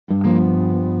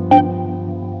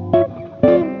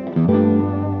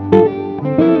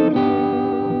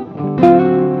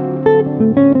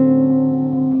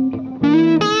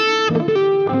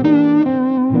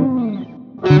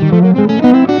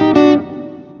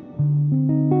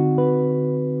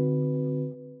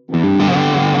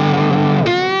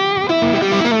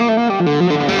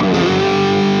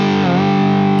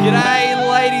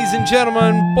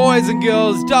gentlemen, boys and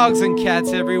girls, dogs and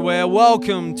cats everywhere,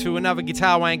 welcome to another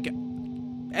Guitar Wank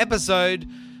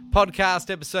podcast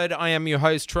episode. I am your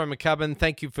host, Troy McCubbin.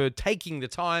 Thank you for taking the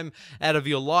time out of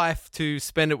your life to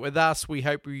spend it with us. We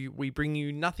hope we bring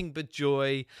you nothing but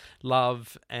joy,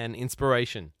 love, and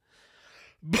inspiration.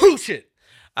 Bullshit!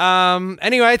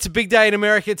 Anyway, it's a big day in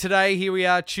America today. Here we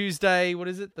are, Tuesday. What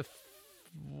is it?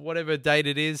 Whatever date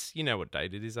it is. You know what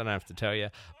date it is. I don't have to tell you.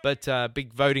 But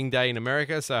big voting day in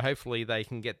America, so hopefully they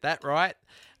can get that right.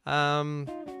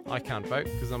 I can't vote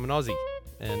because I'm an Aussie,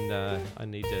 and I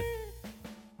need to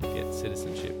get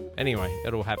citizenship. Anyway,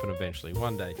 it'll happen eventually,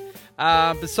 one day.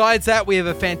 Besides that, we have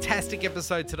a fantastic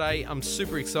episode today. I'm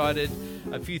super excited.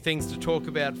 A few things to talk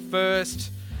about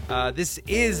first. This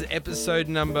is episode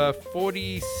number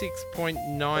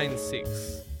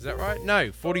 46.96. Is that right? No,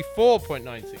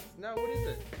 44.96. No, what is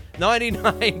it?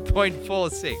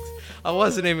 99.46. I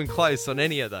wasn't even close on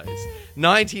any of those.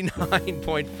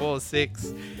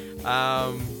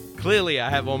 99.46. Clearly, I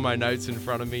have all my notes in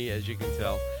front of me, as you can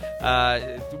tell.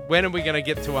 When are we going to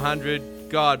get to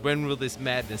 100? God, when will this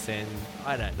madness end?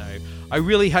 I don't know. I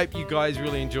really hope you guys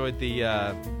really enjoyed the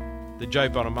Joe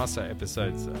Bonamassa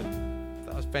episodes.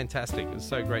 That was fantastic. It was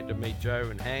so great to meet Joe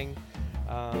and hang.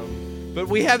 But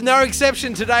we have no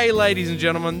exception today, ladies and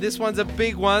gentlemen. This one's a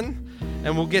big one,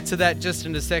 and we'll get to that just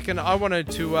in a second. I wanted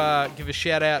to give a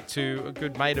shout out to a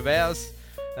good mate of ours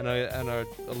and a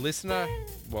listener.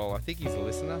 Well, I think he's a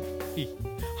listener.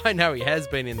 I know he has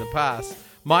been in the past.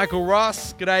 Michael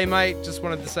Ross, g'day mate. Just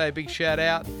wanted to say a big shout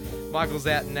out. Michael's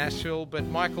out in Nashville, but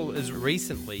Michael has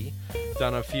recently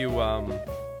done a few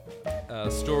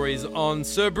stories on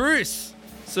Sir Bruce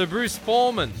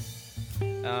Foreman,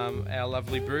 our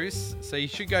lovely Bruce. So you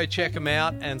should go check him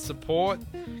out and support.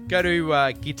 Go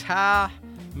to Guitar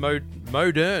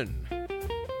Modern.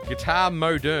 Guitar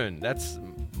Modern. That's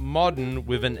modern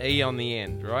with an E on the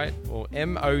end, right? Or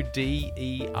Moderne.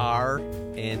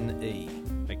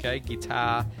 Okay,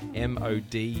 Guitar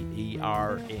Moderne.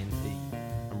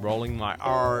 I'm rolling my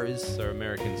R's so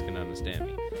Americans can understand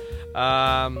me.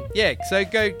 So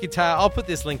go Guitar. I'll put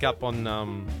this link up on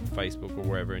Facebook or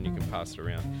wherever, and you can pass it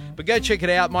around. But go check it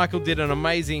out. Michael did an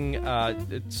amazing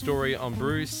story on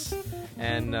Bruce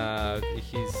and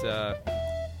his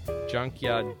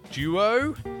Junkyard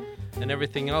Duo and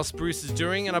everything else Bruce is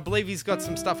doing. And I believe he's got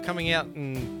some stuff coming out.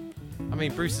 And I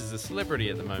mean, Bruce is a celebrity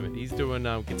at the moment. He's doing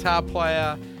Guitar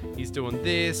Player. He's doing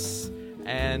this.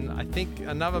 And I think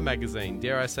another magazine,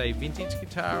 dare I say Vintage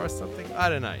Guitar or something? I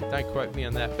don't know. Don't quote me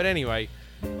on that. But anyway,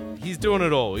 he's doing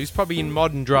it all. He's probably in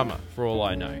Modern Drummer, for all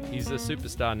I know. He's a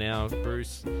superstar now,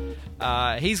 Bruce.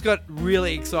 He's got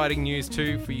really exciting news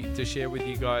too for you to share with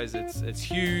you guys. It's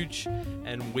huge,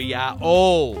 and we are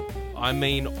all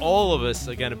of us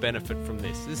are going to benefit from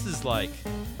this. This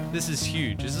is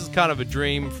huge. This is kind of a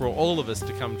dream for all of us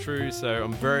to come true. So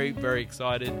I'm very, very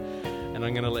excited, and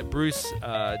I'm going to let Bruce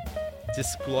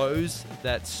disclose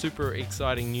that super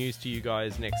exciting news to you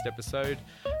guys next episode.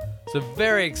 So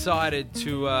very excited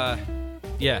to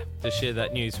share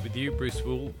that news with you. Bruce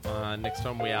will next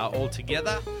time we are all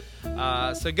together.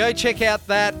 So go check out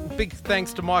that. Big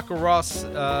thanks to Michael Ross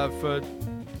for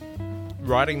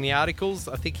writing the articles.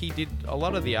 I think he did a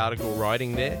lot of the article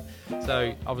writing there.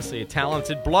 So obviously a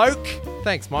talented bloke.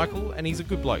 Thanks, Michael. And he's a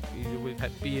good bloke. We've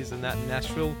had beers and that in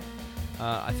Nashville.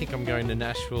 I think I'm going to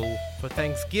Nashville for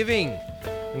Thanksgiving.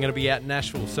 I'm going to be out in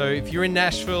Nashville. So if you're in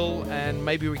Nashville, and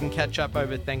maybe we can catch up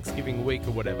over Thanksgiving week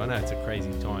or whatever. I know it's a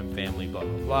crazy time, family, blah,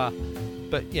 blah, blah.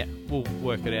 But yeah, we'll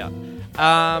work it out.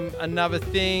 Another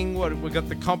thing, we've got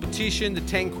the competition, the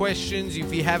 10 questions.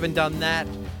 If you haven't done that,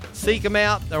 seek them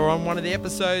out. They were on one of the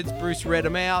episodes. Bruce read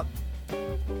them out.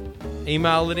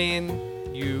 Email it in.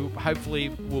 You hopefully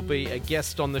will be a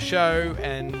guest on the show,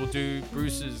 and we'll do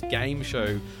Bruce's game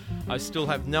show. I still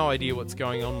have no idea what's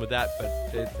going on with that, but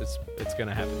it's going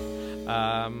to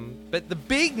happen. But the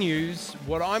big news,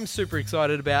 what I'm super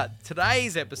excited about,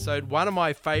 today's episode, one of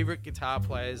my favorite guitar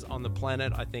players on the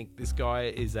planet. I think this guy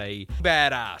is a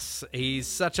badass. He's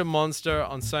such a monster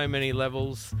on so many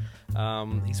levels.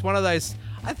 He's one of those,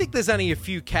 I think there's only a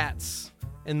few cats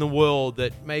in the world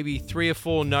that maybe 3 or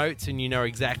 4 notes and you know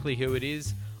exactly who it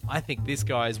is. I think this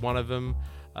guy is one of them.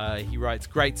 He writes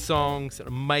great songs, an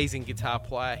amazing guitar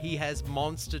player. He has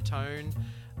monster tone.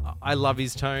 I love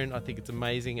his tone. I think it's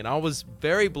amazing. And I was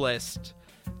very blessed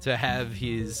to have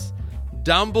his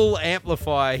Dumble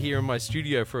amplifier here in my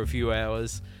studio for a few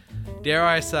hours. Dare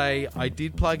I say, I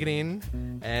did plug it in,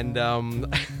 and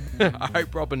I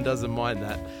hope Robin doesn't mind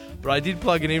that. But I did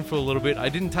plug it in for a little bit. I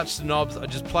didn't touch the knobs. I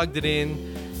just plugged it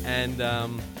in, and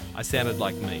I sounded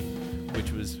like me,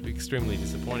 which was extremely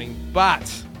disappointing.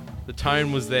 But the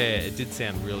tone was there. It did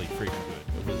sound really freaking good.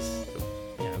 It was,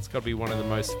 it's got to be one of the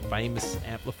most famous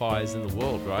amplifiers in the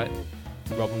world, right?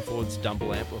 Robben Ford's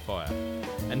Dumble amplifier.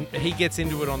 And he gets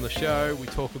into it on the show. We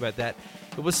talk about that.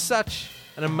 It was such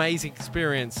an amazing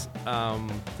experience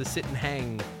to sit and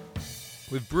hang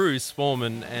with Bruce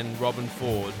Foreman and Robben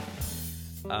Ford.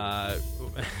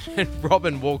 And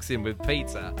Robben walks in with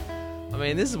pizza. I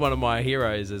mean, this is one of my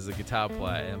heroes as a guitar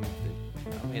player.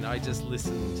 I just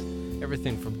listened.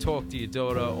 Everything from Talk to Your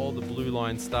Daughter, all the Blue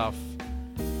Line stuff.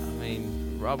 I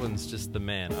mean, Robben's just the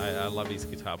man. I love his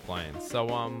guitar playing.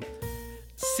 So,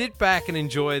 sit back and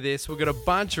enjoy this. We've got a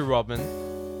bunch of Robben.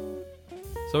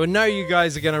 So I know you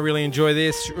guys are going to really enjoy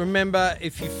this. Remember,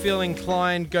 if you feel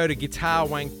inclined, go to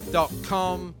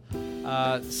guitarwank.com.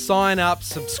 Sign up,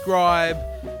 subscribe.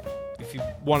 If you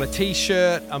want a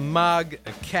t-shirt, a mug,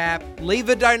 a cap, leave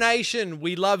a donation.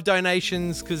 We love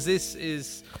donations because this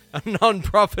is a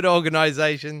non-profit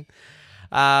organization.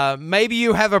 Maybe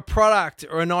you have a product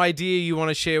or an idea you want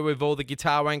to share with all the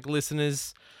Guitar Wank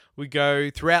listeners. We go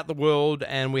throughout the world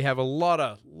and we have a lot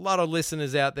of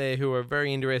listeners out there who are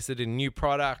very interested in new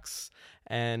products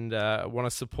and want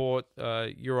to support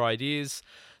your ideas.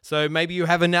 So maybe you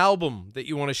have an album that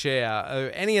you want to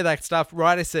share, any of that stuff,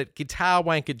 write us at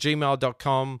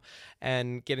guitarwank@gmail.com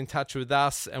and get in touch with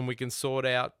us and we can sort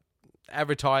out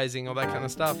advertising, all that kind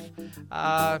of stuff.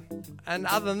 And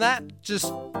other than that,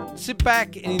 just sit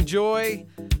back and enjoy,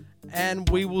 and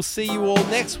we will see you all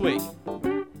next week.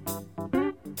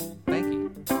 Thank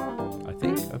you.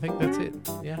 I think that's it.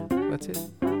 Yeah, that's it.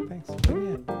 Thanks.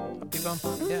 Yeah. Up your bum.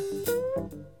 Yeah.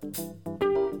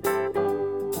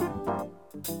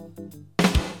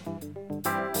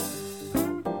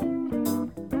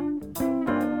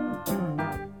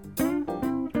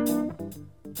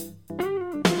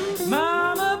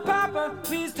 Mama, Papa,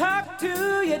 please talk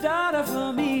to your daughter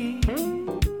for me.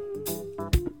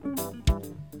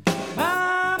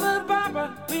 Mama,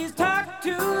 Papa, please talk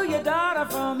to your daughter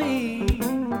for me.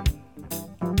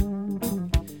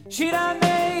 She done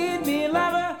made me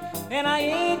love her, and I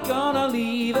ain't gonna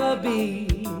leave her be.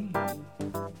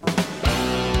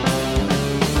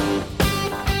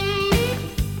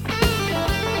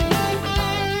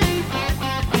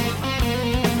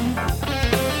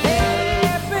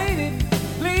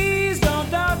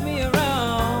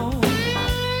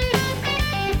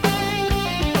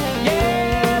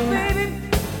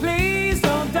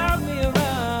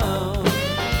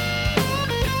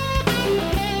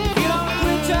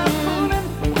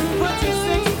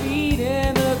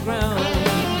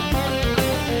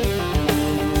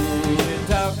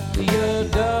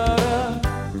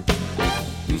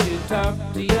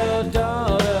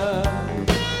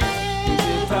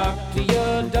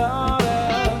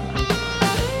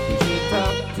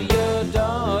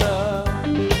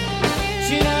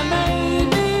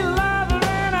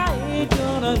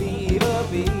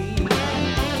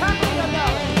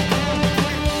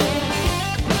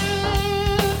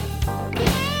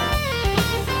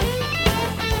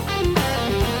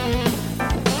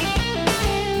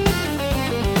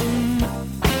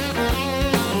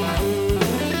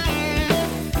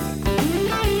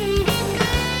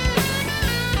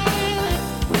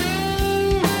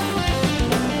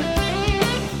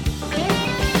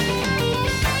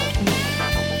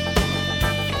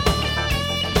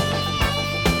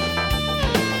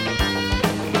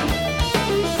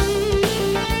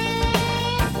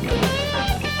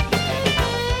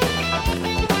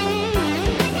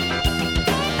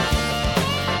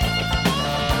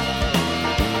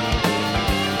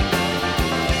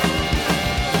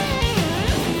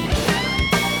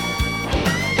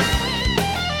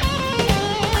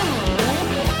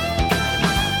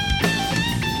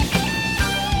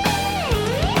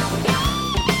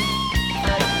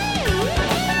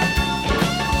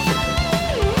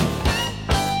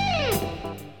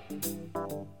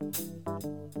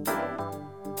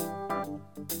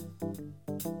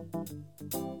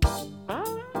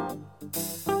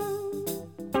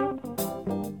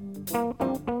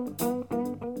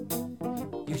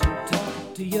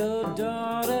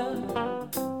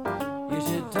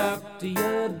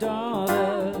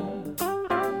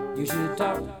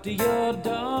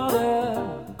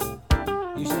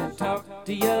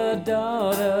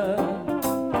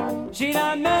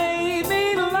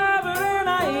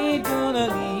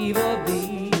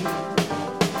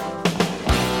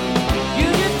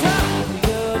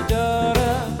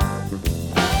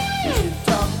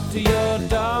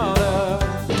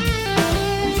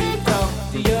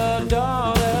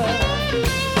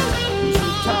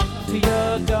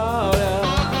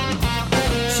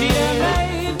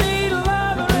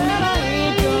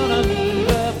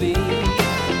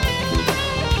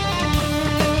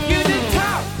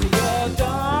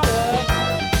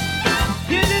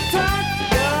 talk to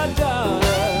your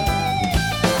daughter.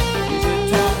 You should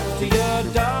talk to your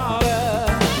daughter.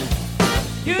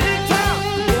 You should talk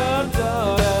to your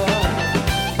daughter.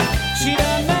 She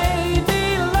done made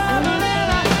me love her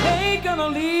and I ain't gonna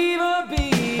leave her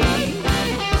be.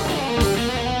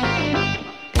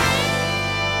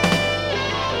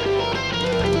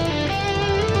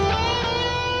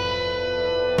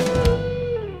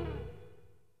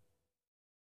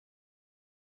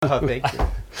 Oh, thank you.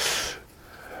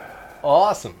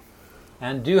 Awesome.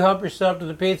 And do help yourself to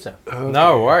the pizza.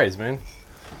 No worries, man.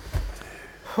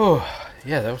 Whew.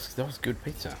 Yeah, that was good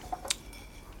pizza.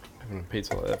 I haven't had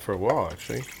pizza like that for a while,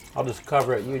 actually. I'll just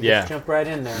cover it. You Yeah. just jump right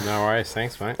in there. No worries,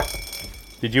 thanks, mate.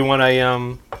 Did you want a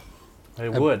I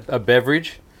would. a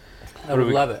beverage? I would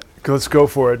love it. Let's go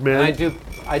for it, And man.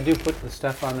 I do put the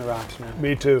stuff on the rocks, man.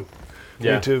 Me too.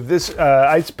 Yeah. Me too. This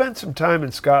I spent some time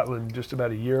in Scotland just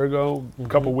about a year ago. A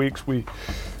couple weeks. We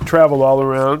traveled all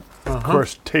around. Of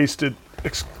course, tasted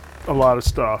a lot of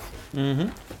stuff.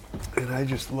 And I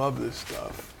just love this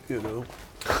stuff, you know.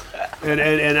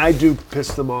 And I do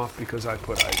piss them off because I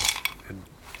put ice. And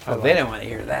I Oh, like they don't want to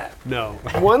hear that. No.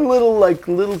 One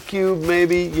little cube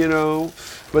maybe, you know.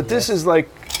 But this is like,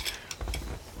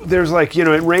 there's like, you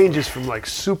know, it ranges from like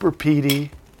super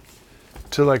peaty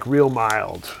to like real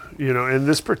mild, you know. And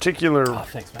this particular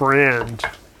thanks, man. brand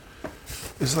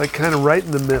is like kind of right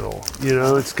in the middle, you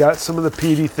know. It's got some of the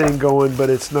peaty thing going, but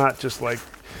it's not just like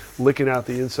licking out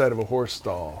the inside of a horse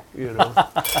stall, you know.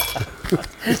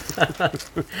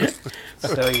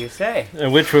 So you say.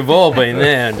 And which we've all been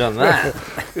there and done that. I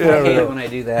Yeah, hate it right. when I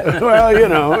do that. Well, you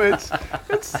know, it's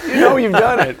you know you've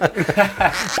done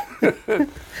it.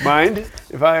 Mind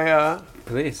if I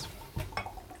Please.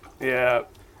 yeah,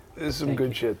 this is some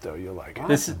good shit though. You'll like it.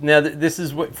 This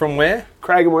is from where?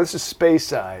 Cragganmore, this is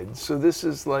Speyside. So this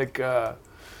is like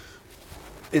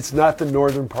it's not the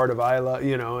northern part of Islay,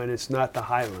 you know, and it's not the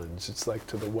Highlands. It's like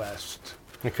to the west.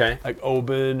 Okay, Like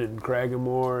Oban and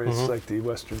Cragganmore, it's like the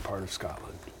western part of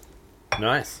Scotland.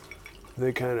 nice.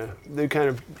 They kind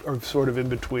of are sort of in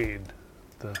between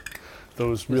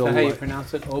those Is real that how you light-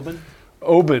 pronounce it? Oban?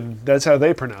 Oban, that's how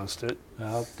they pronounced it.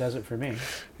 Well, it does it for me.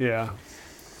 Yeah.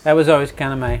 That was always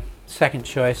kind of my second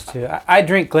choice, too. I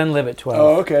drink Glenlivet 12.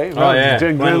 Oh, okay. Well, yeah.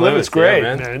 Glenlivet's Glenlivet's, great,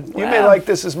 yeah, man. You Wow. may like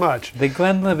this as much. The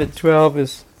Glenlivet 12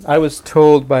 is, I was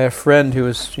told by a friend who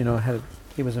was, you know,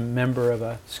 he was a member of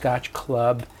a Scotch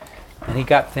club, and he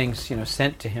got things, you know,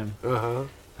 sent to him. Uh-huh.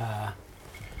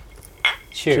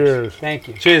 Cheers. Cheers. Thank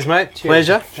you. Cheers, mate. Cheers.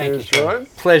 Pleasure. Thank you, Cheers, Troy. Troy.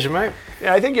 Pleasure, mate.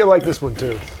 Yeah, I think you'll like this one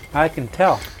too. I can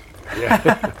tell.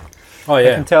 Oh I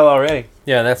yeah, can tell already.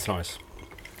 yeah, that's nice.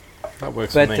 That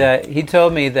works But for me. he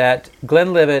told me that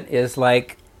Glenlivet is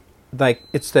like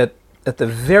it's at the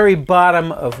very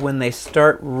bottom of when they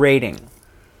start rating.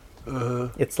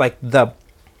 It's like the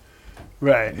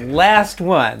Right. last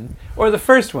one or the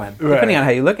first one, depending Right. on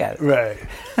how you look at it. Right.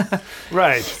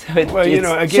 Right. So Well, you it's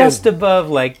know, again, just above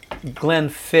like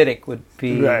Glenfiddich would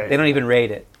be. Right. They don't even rate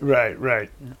it. right.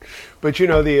 But you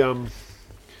know the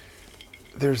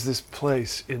there's this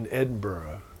place in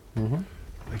Edinburgh.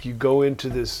 Like you go into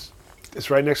this. It's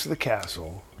right next to the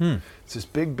castle. It's this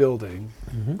big building,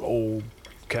 old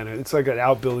kind of. It's like an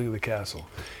outbuilding of the castle,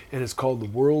 and it's called the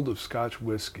World of Scotch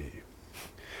Whiskey.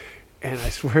 And I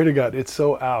swear to God, it's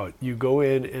so out. You go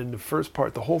in, and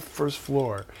the whole first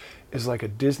floor, is like a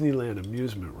Disneyland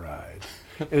amusement ride.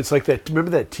 And it's like that.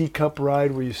 Remember that teacup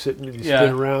ride where you sit and you spin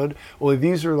around? Only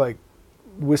these are like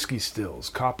whiskey stills,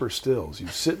 copper stills. You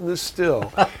sit in this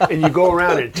still, and you go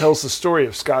around. And it tells the story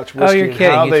of Scotch whiskey. Oh, you're and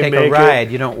kidding! How You they take make a it.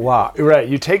 ride. You don't walk. Right,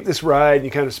 you take this ride and you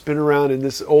kind of spin around, and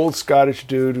this old Scottish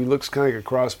dude who looks kind of like a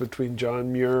cross between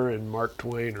John Muir and Mark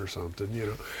Twain or something, you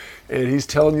know, and he's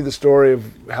telling you the story of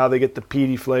how they get the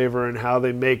peaty flavor and how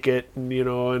they make it, and you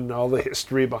know, and all the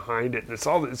history behind it. And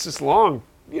it's this long,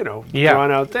 you know,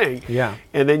 drawn out thing. Yeah.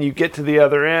 And then you get to the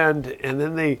other end, and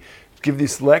then they give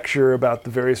this lecture about the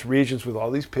various regions with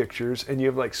all these pictures, and you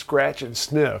have like scratch and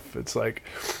sniff. It's like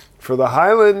for the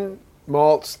Highland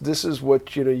malts, this is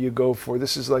what you go for.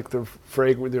 This is like the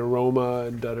fragrance, the aroma,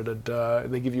 and da da da da.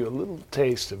 And they give you a little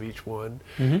taste of each one.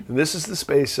 And this is the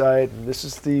Speyside, and this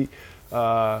is the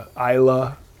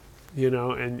Islay, you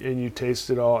know, and you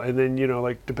taste it all. And then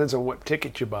like depends on what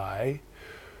ticket you buy,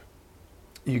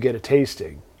 you get a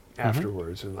tasting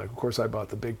afterwards. And like of course I bought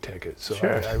the big ticket, so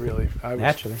Sure. I was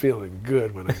Naturally. feeling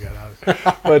good when I got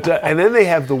out. But and then they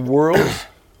have the world's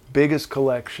biggest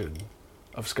collection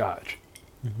of Scotch.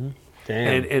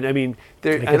 Damn. And I mean,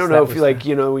 I guess don't that know if was you like,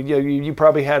 you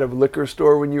probably had a liquor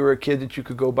store when you were a kid that you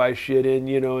could go buy shit in,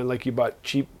 and like you bought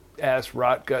cheap ass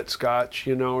rot gut Scotch,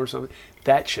 or something.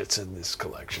 That shit's in this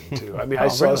collection too. I mean, I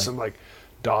saw really? some like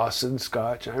Dawson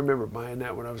Scotch. I remember buying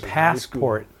that when I was in high school.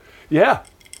 Passport. Yeah.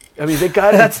 I mean, they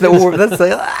got That's the word. That's the.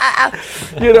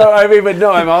 you know, I mean, but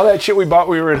no, I mean, all that shit we bought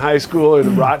when we were in high school, or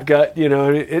the Rot Gut, you know,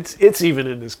 it's even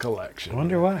in this collection. I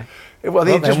wonder why. Well, they Well,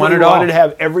 they just want wanted it all. to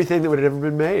have everything that would have ever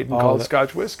been made and All called of it.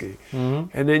 Scotch whiskey. And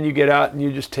then you get out and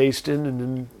you just tasting, and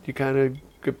then you kind of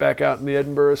get back out in the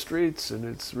Edinburgh streets, and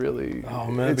it's really, Oh,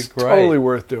 man, that'd it's be great. totally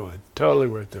worth doing. Totally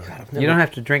worth doing. You don't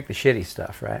have to drink the shitty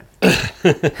stuff, right?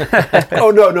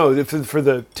 Oh no, for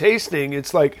the tasting,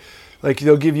 it's like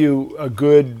they'll give you a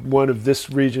good one of this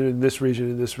region and this region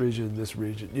and this region and this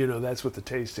region. You know, that's what the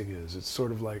tasting is. It's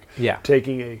sort of like Yeah.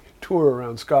 taking a tour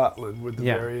around Scotland with the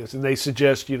Yeah. various, and they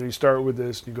suggest, you know, you start with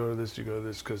this, you go to this, you go to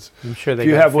this, because I'm sure they if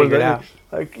you got have one of figured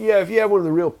the, out. if you have one of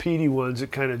the real peaty ones,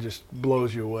 it kind of just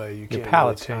blows you away. You can't really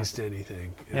palate's gone. taste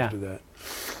anything Yeah. after that.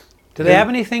 Do they have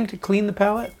anything to clean the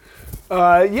palate?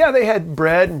 Yeah, they had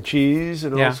bread and cheese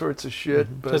and Yeah. all sorts of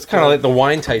shit. But So it's kind of like the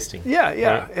wine tasting. yeah,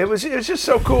 yeah. Right. It was just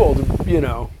so cool to, you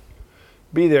know,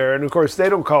 be there. And of course, they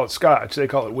don't call it Scotch; they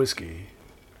call it whiskey.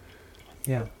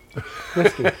 Yeah.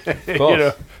 Whiskey. You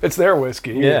know, it's their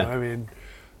whiskey. you Yeah. know, I mean,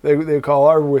 they call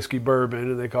our whiskey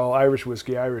bourbon, and they call Irish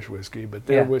whiskey, but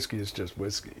their Yeah. whiskey is just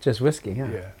whiskey. Just whiskey, yeah.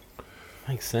 Yeah.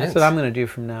 Makes sense. That's what I'm going to do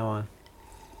from now on.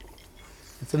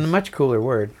 It's a much cooler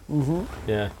word.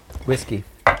 Yeah. Whiskey.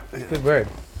 It's a good word.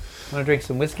 Want to drink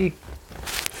some whiskey?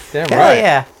 Damn Hell right.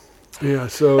 yeah. Yeah.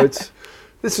 So it's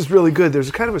this is really good. There's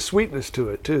a kind of a sweetness to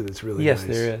it too. That's really Yes,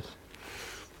 nice. there is.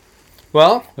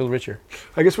 Well, A little richer.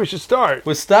 I guess we should start.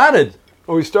 we started.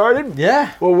 Oh, we started.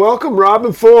 Yeah. Well, welcome,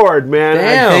 Robin Ford, man.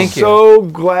 Damn. I'm Thank you. so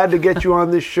glad to get you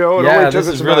on this show. It Yeah, only took this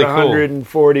us is about really cool.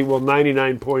 140, well,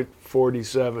 99.47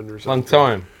 or something. Long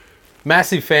time.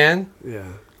 Massive fan. Yeah.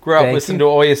 Grew up Thank listening you. to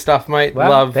all your stuff, mate. Well,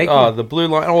 Love thank you. the Blue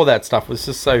Line, all that stuff was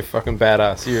just so fucking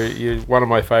badass. You're one of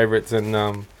my favorites,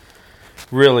 and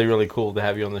really, really cool to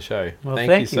have you on the show. Well,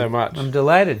 thank you so much. I'm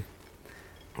delighted.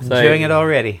 So- Enjoying it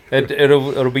already.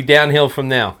 It'll be downhill from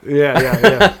now. Yeah,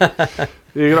 yeah.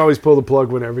 You can always pull the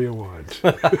plug whenever you want.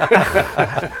 Oh,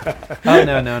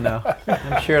 no.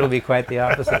 I'm sure it'll be quite the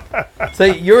opposite. So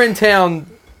you're in town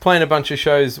playing a bunch of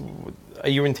shows. Are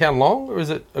you in town long, or is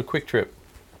it a quick trip?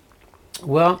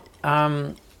 Well,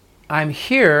 I'm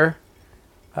here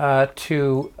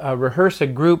to rehearse a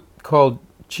group called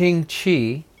Jing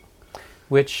Chi,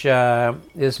 which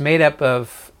is made up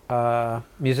of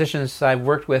musicians I've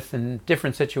worked with in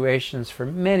different situations for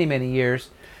many, many years.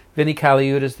 Vinnie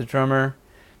Colaiuta is the drummer.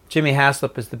 Jimmy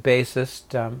Haslip is the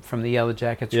bassist from the Yellow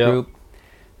Jackets Yeah. group.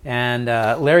 And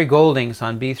Larry Golding's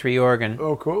on B3 organ,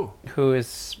 Oh, cool. who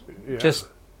is Yeah. just,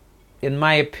 in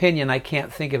my opinion, I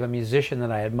can't think of a musician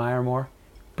that I admire more.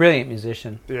 Brilliant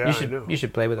musician. Yeah, you should I know. you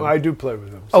should play with him. Well, I do play with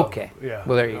him. Okay. Yeah.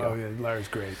 Well, there you Oh, go. yeah. Larry's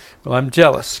great. Well, I'm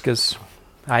jealous because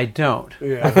I don't.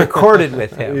 Yeah. I've recorded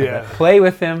with him. Yeah. But play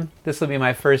with him. This will be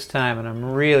my first time, and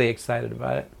I'm really excited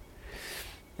about it.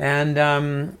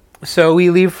 And so we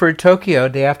leave for Tokyo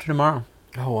day after tomorrow.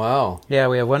 Oh wow! Yeah,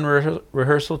 we have one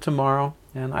rehearsal tomorrow,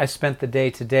 and I spent the day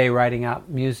today writing out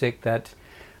music that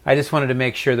I just wanted to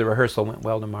make sure the rehearsal went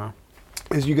well tomorrow.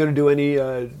 Is you going to do any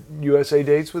USA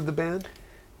dates with the band?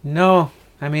 No,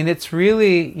 I mean it's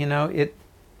really,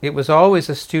 it was always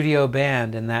a studio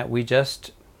band in that we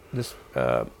just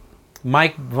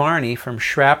Mike Varney from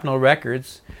Shrapnel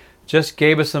Records just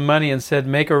gave us some money and said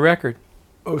make a record.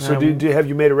 Oh, so have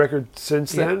you made a record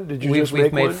since Yeah, then? Did you we've just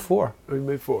make made one? 4. Oh, you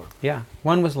made 4. Yeah,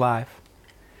 one was live.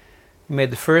 We made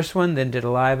the first one, then did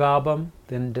a live album,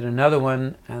 then did another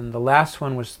one, and the last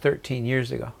one was 13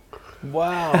 years ago.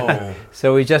 Wow!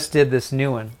 So we just did this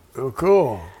new one. Oh,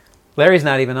 cool. Larry's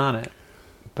not even on it,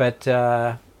 but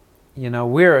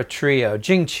we're a trio.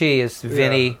 Jing Chi is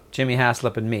Vinny, Yeah. Jimmy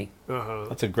Haslip, and me. Uh-huh.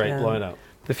 That's a great Yeah. blown up.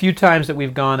 The few times that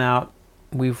we've gone out,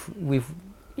 we've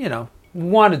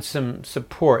wanted some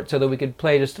support so that we could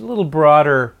play just a little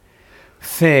broader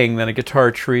thing than a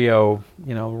guitar trio,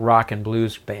 rock and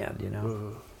blues band,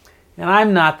 And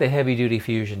I'm not the heavy duty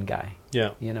fusion guy,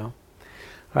 Yeah.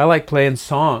 I like playing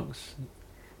songs.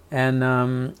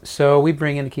 And so we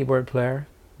bring in a keyboard player.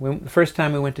 The first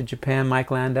time we went to Japan,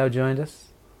 Mike Landau joined us.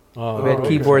 Oh, We had okay.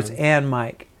 keyboards and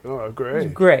Mike. Oh, It was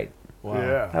great. great. Wow.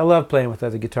 Yeah. I love playing with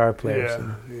other guitar players.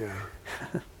 Yeah,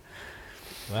 yeah.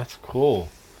 That's cool.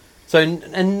 So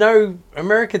and no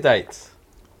America dates.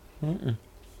 Mm-mm.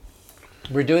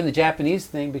 We're doing the Japanese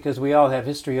thing because we all have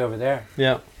history over there.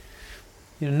 Yeah.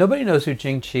 Nobody knows who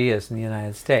Jing Chi is in the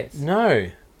United States. No.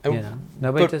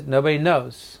 Nobody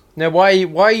knows. Now, why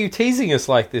are you teasing us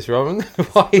like this, Robin?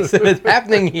 Why is it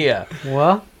happening here?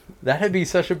 Well, That'd be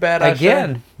such a bad idea.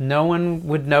 again, no one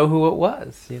would know who it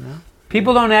was.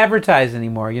 People don't advertise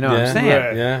anymore. You know what I'm saying?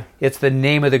 Right. Yeah. It's the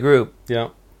name of the group. Yeah.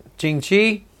 Jing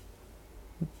Chi.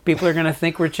 People are going to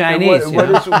think we're And Chinese. you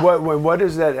know? what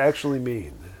does that actually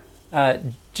mean?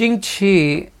 Jing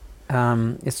Chi,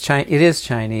 it is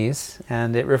Chinese,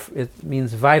 and it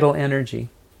means vital energy.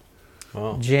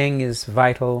 Oh. Jing is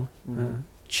vital,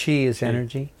 Qi is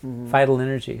energy, vital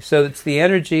energy. So it's the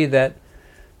energy that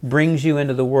brings you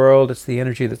into the world. It's the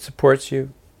energy that supports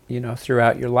you,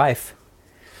 throughout your life.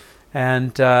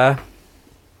 And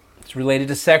it's related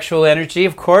to sexual energy,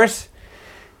 of course.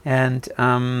 And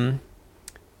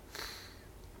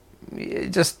it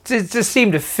just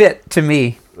seemed to fit to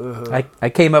me. Uh-huh. I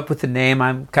came up with the name.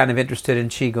 I'm kind of interested in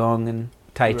Qigong and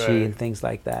Tai Chi Right. and things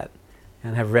like that,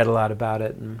 and have read a lot about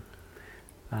it.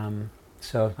 And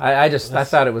so I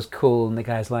thought it was cool, and the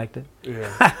guys liked it.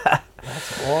 Yeah.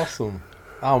 That's awesome.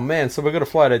 Oh man, so we're gonna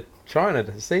fly to China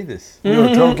to see this.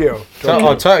 No, Tokyo.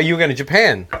 You're going to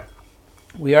Japan.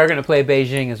 We are going to play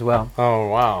Beijing as well. Oh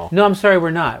wow. No, I'm sorry,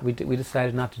 we're not. We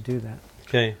decided not to do that.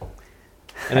 Okay.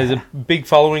 And there's a big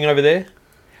following over there.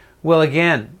 Well,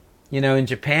 again, in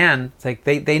Japan, it's like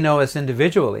they know us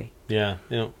individually. Yeah.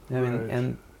 Yeah. I mean, Right.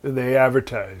 and And they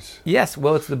advertise. yes,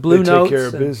 well, it's the Blue They Notes. take care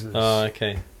of and business. Oh,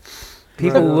 okay.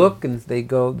 People Right. look and they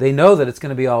go. They know that it's going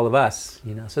to be all of us.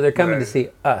 So they're coming to Right. see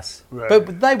us Right.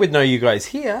 But they would know you guys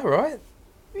here, right?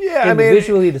 yeah, I mean,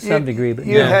 individually to some degree, but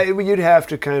you'd have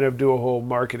to kind of do a whole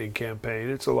marketing campaign.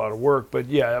 It's a lot of work, but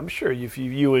yeah, I'm sure if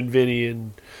you and Vinny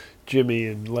and Jimmy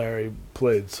and Larry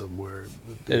played somewhere,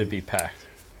 It'd be packed.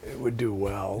 it would do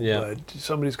well. Yeah. But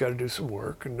somebody's got to do some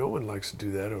work, and no one likes to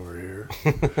do that over here.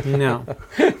 no.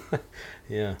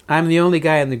 Yeah. I'm the only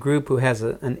guy in the group who has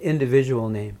an individual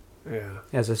name Yeah.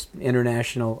 as an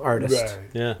international artist, Right.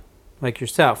 Yeah. like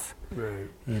yourself. Right.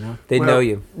 They Well, know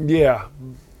you. Yeah.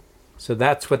 So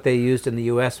that's what they used in the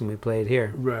U.S. when we played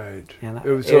here. Right. And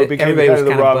It became everybody kind was of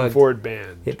the kinda Robin bugged. Ford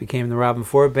band. It became the Robin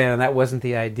Ford Band, and that wasn't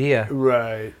the idea.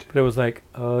 Right. But it was like,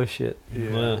 oh shit.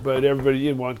 Yeah. Yeah. But everybody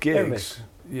you want gigs. Everybody's-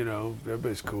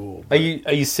 Everybody's cool. Are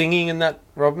you singing in that,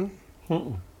 Robin?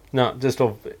 No, just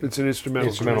all. It's an instrumental.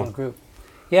 Instrumental. Group.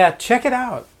 Yeah, check it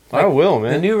out. I will,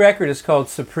 man. The new record is called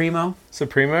Supremo,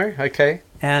 Supremo. Okay.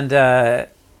 and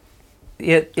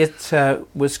it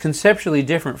was conceptually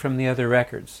different from the other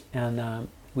records, and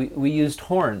we used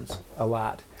horns a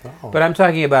lot. Oh. But I'm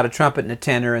talking about a trumpet and a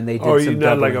tenor, and they did Oh, some you're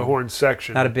not like a doubling. horn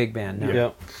section. Not a big band, no. Yeah.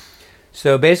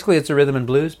 So basically, it's a rhythm and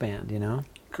blues band,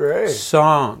 Great.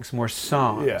 Songs, more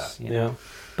songs. Yeah. Yeah.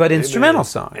 But Amen. instrumental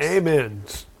songs. Amen.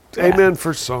 Yeah. Amen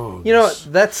for songs. You know,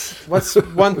 what's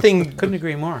one thing. Couldn't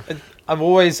agree more.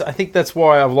 I think that's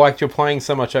why I've liked your playing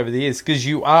so much over the years, because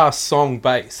you are song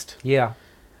based. Yeah.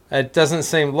 It doesn't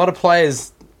seem a lot of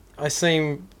players.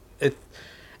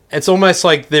 It's almost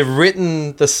like they've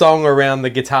written the song around the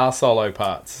guitar solo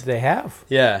parts. They have.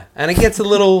 Yeah, and it gets a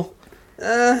little.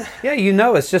 Yeah,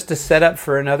 it's just a setup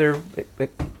for another bunch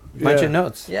Yeah. of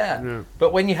notes. Yeah. Yeah.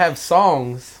 But when you have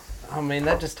songs,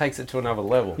 that just takes it to another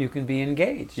level. You can be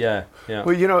engaged. Yeah.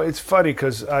 Well, it's funny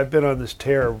because I've been on this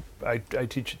tear. I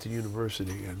teach at the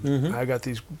university, and Mm-hmm. I got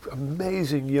these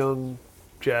amazing young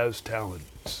jazz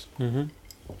talents. Mm-hmm.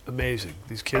 Amazing.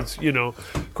 These kids,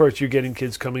 of course, you're getting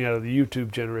kids coming out of the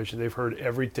YouTube generation. They've heard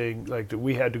everything like that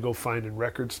we had to go find in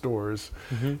record stores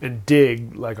and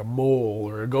dig like a mole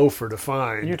or a gopher to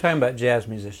find. And you're talking about jazz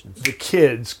musicians. The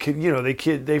kids,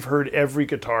 they've heard every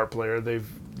guitar player. They've,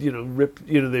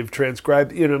 they've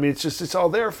transcribed. It's all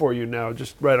there for you now,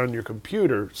 just right on your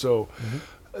computer. So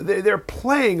they're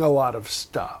playing a lot of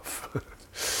stuff.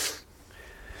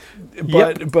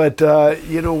 But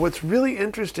what's really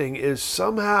interesting is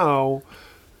somehow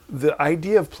the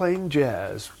idea of playing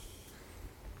jazz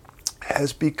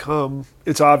has become.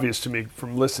 It's obvious to me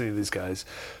from listening to these guys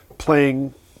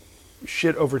playing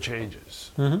shit over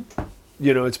changes.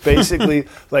 It's basically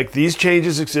like these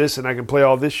changes exist, and I can play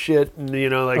all this shit, and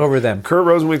Over them. Kurt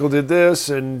Rosenwinkel did this,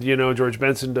 and George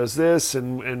Benson does this,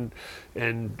 and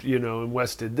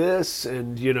Wes did this,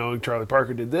 and Charlie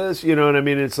Parker did this. You know what I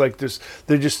mean? It's like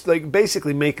they're just like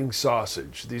basically making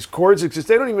sausage. These chords exist.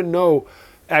 They don't even know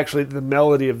actually the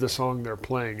melody of the song they're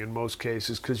playing in most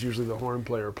cases, because usually the horn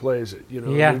player plays it. Yeah.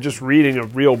 They're just reading a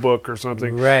real book or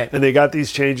something, Right. and they got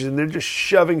these changes, and they're just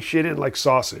shoving shit in like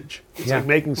sausage. It's Yeah. like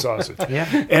making sausage. Yeah.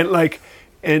 And I've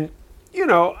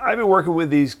been working with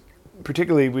these.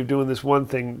 Particularly, we're doing this one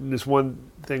thing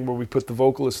where we put the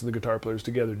vocalists and the guitar players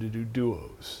together to do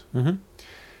duos. Mhm.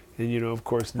 And of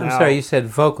course now I'm sorry, you said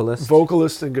vocalist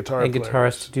vocalists and guitar and players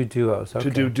guitarist to do duos. Okay. to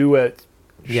do duet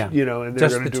Yeah. You know, and they're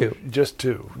Just going to the do two. just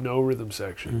two, no rhythm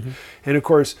section. And of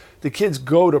course, the kids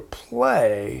go to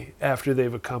play after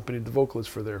they've accompanied the vocalist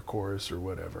for their chorus or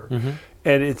whatever.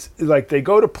 And it's like they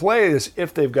go to play as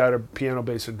if they've got a piano,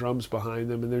 bass, and drums behind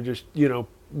them, and they're just, you know,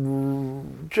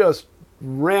 just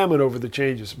ramming over the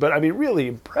changes. But I mean, really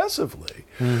impressively.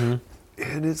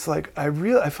 And it's like I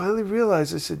finally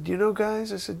realized. I said, you know,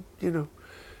 guys, I said, you know,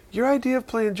 your idea of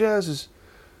playing jazz is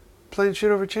playing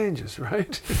shit over changes,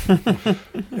 right?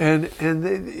 and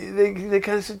they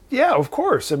kind of said, yeah, of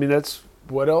course. I mean, that's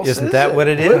what else Isn't is that it? what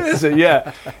it What is? is it?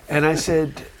 Yeah. And I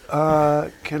said,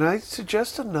 can I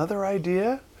suggest another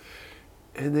idea?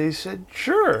 And they said,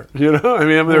 sure. You know, I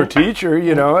mean, I'm their teacher.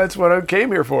 You know, that's what I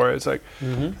came here for. It's like,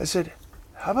 I said,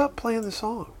 how about playing the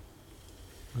song?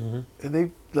 And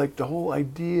they, like, the whole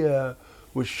idea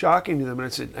was shocking to them. And I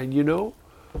said, and you know,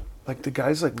 like the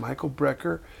guys like Michael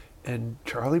Brecker and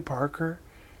Charlie Parker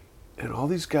and all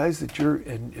these guys that you're,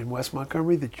 in Wes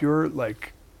Montgomery, that you're,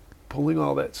 like, pulling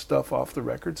all that stuff off the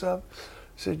records of, I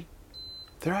said,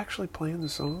 they're actually playing the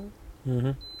song?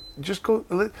 Just go,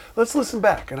 let's listen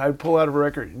back. And I'd pull out a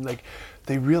record, and, like,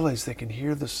 they realize they can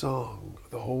hear the song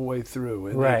the whole way through.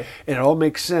 And Right. and it all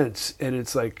makes sense. And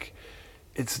it's like,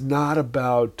 it's not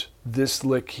about this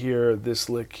lick here,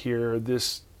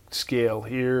 this scale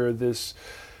here, this,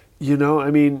 you know,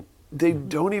 I mean, they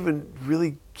don't even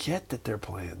really get that they're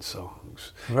playing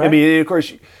songs. I Right. mean, of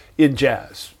course, in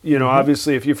jazz, you know,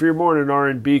 obviously, if you're more in an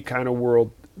R&B kind of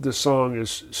world, the song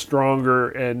is stronger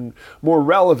and more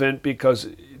relevant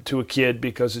to a kid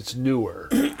because it's newer.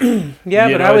 Yeah,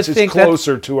 You but know, I would it's think that.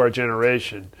 closer to our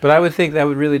generation. But I would think that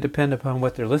would really depend upon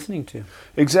what they're listening to.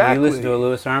 Exactly. You listen to a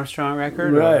Louis Armstrong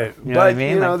record, Right. Or, you know but, what I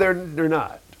mean? you know, Like- they're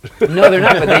not. no, they're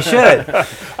not, but they should.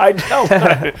 I don't.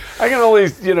 I can only,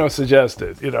 you know, suggest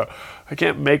it. You know, I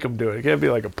can't make them do it. It can't be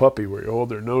like a puppy where you hold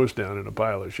their nose down in a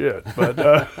pile of shit. But,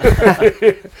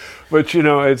 but you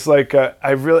know, it's like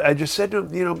I just said to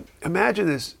them, you know, imagine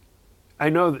this. I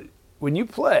know that when you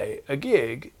play a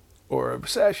gig or a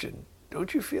session,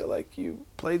 don't you feel like you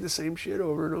played the same shit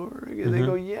over and over again? They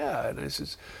go, yeah, and I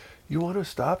says, you want to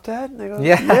stop that? And they go,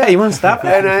 Yeah, you want to stop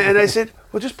that? and I said,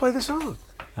 well, just play the song.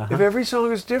 If every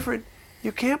song is different,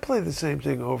 you can't play the same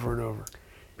thing over and over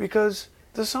because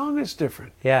the song is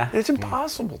different. Yeah. And it's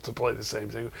impossible to play the same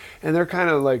thing. And they're kind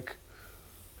of like,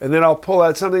 and then I'll pull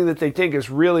out something that they think is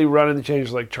really running the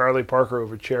changes, like Charlie Parker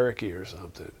over Cherokee or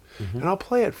something. And I'll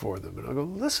play it for them. And I'll go,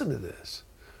 listen to this.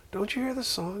 Don't you hear the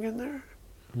song in there?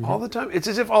 All the time. It's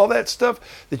as if all that stuff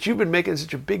that you've been making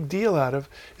such a big deal out of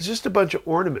is just a bunch of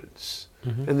ornaments.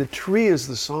 And the tree is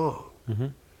the song.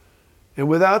 And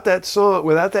without that song,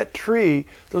 without that tree,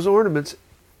 those ornaments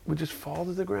would just fall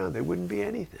to the ground. They wouldn't be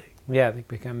anything. Yeah, they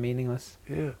become meaningless.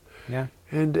 Yeah. Yeah.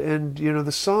 And you know,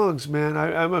 the songs, man,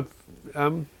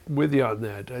 I'm with you on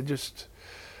that. I've just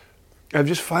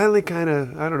finally kind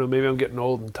of, I don't know, maybe I'm getting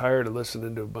old and tired of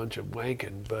listening to a bunch of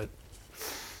wanking, but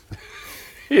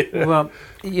Well,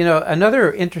 you know,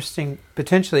 another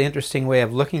potentially interesting way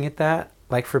of looking at that,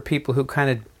 like for people who kind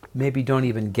of maybe don't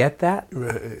even get that,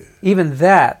 right. even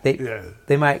that, Yeah.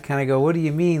 they might kind of go, what do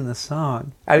you mean, the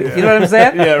song? You know what I'm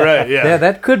saying? Yeah, right, yeah. Yeah,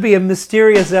 that could be a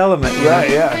mysterious element. you know? Right,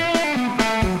 yeah.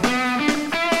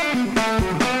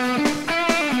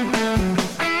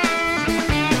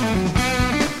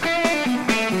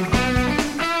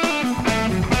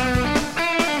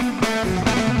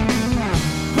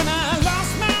 When I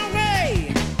lost my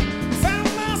way, found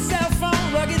myself on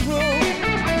a rugged road,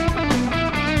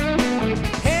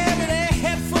 headed a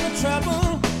head full of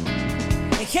trouble,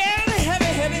 and carried a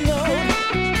heavy, heavy load.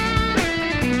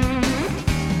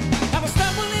 I was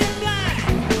stumbling blind,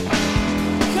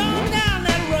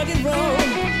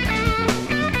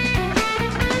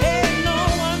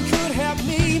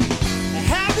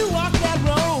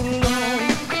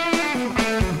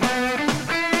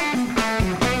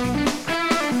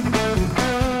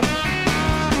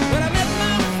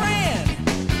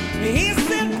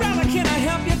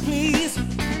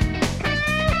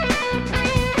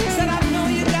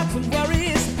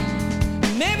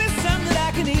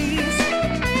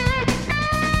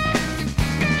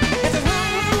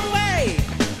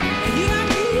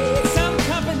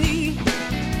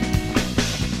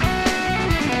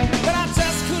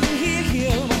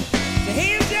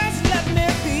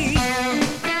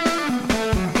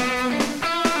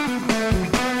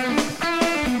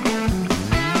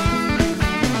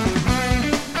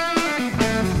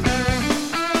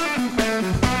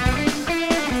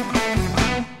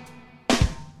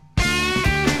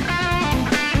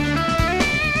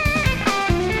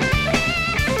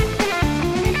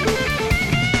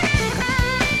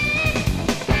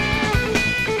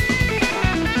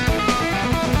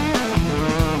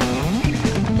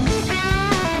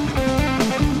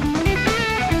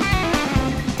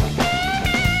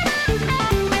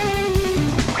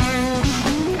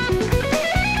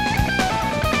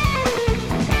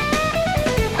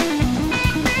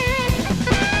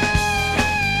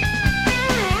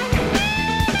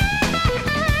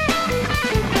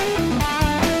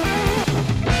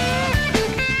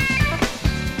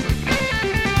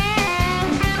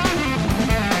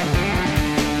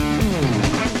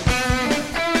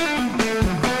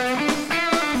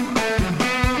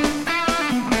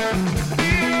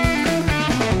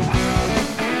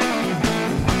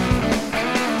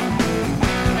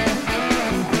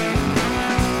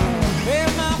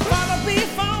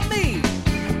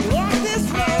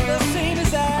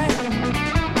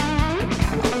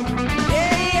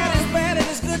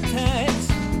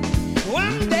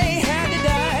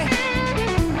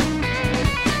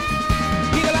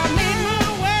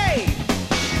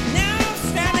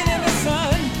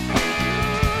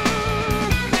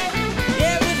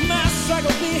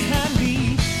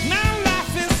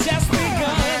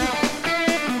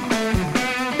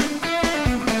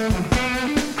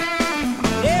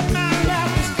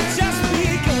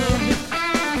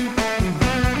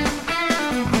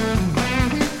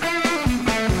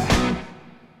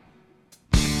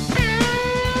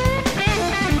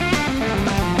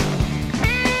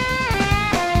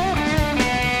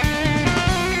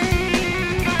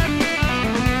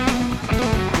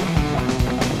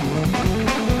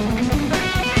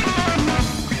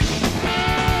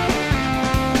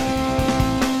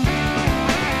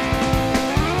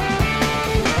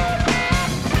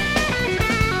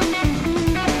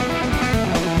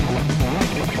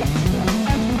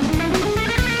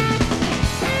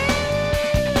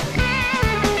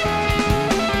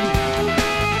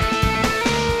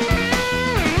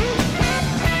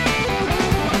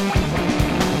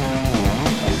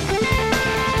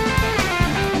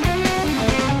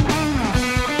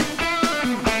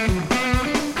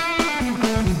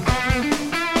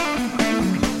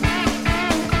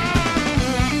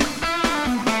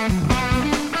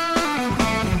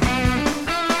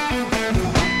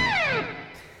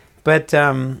 But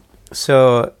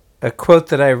so a quote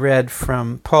that I read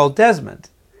from Paul Desmond,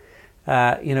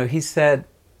 he said,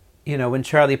 when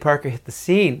Charlie Parker hit the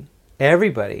scene,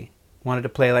 everybody wanted to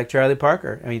play like Charlie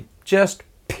Parker. I mean, just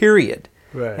period.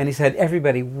 Right. And he said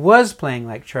everybody was playing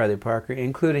like Charlie Parker,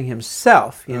 including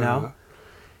himself, Uh-huh.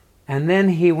 And then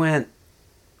he went,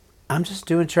 I'm just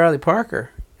doing Charlie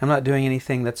Parker. I'm not doing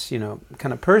anything that's,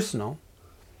 kind of personal.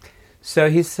 So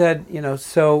he said,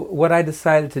 so what I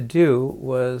decided to do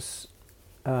was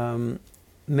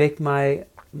make my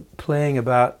playing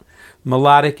about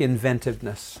melodic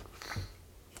inventiveness.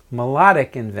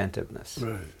 Melodic inventiveness.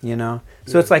 Right.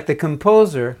 So it's like the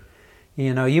composer,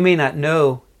 you may not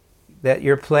know that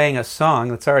you're playing a song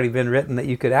that's already been written, that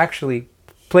you could actually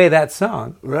play that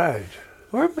song. Right.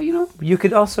 Or, you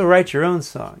could also write your own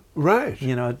song, Right.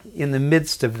 in the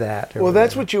midst of that. Well,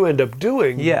 that's what you end up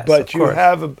doing. Yes, but of you course.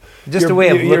 have Just a way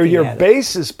of looking your at it.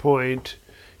 basis point.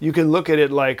 You can look at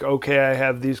it like, okay, I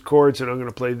have these chords and I'm going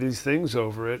to play these things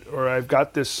over it, or I've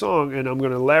got this song and I'm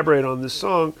going to elaborate on this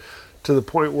song to the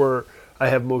point where I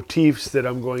have motifs that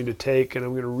I'm going to take and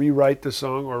I'm going to rewrite the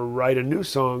song or write a new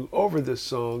song over this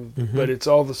song, but it's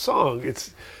all the song.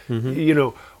 It's,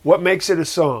 what makes it a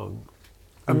song?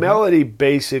 A melody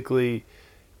basically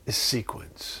is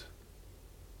sequence.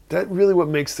 That's really what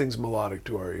makes things melodic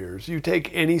to our ears. You take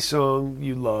any song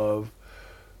you love,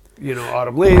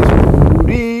 Autumn Leaves,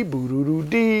 boo-doo-dee,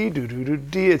 boo-doo-doo-dee,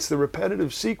 doo-doo-doo-dee. It's the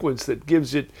repetitive sequence that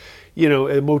gives it,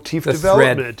 a motif The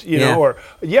development, thread. or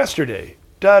Yesterday,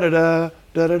 da-da-da,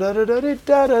 da-da-da-da-da-da,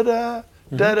 da-da-da,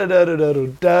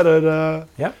 da-da-da-da-da-da-da.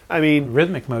 Yep. I mean,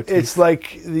 Rhythmic motif. it's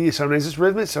like sometimes it's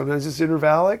rhythmic, sometimes it's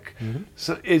intervallic.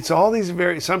 So it's all these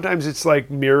sometimes it's like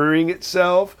mirroring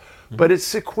itself, but it's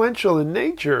sequential in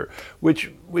nature,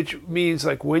 which means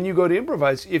like when you go to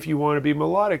improvise, if you want to be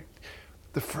melodic,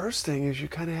 the first thing is you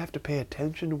kind of have to pay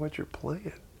attention to what you're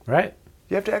playing. Right.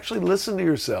 You have to actually listen to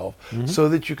yourself so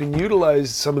that you can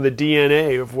utilize some of the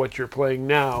DNA of what you're playing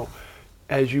now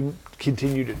as you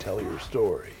continue to tell your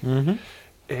story.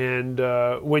 And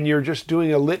when you're just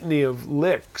doing a litany of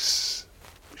licks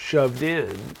shoved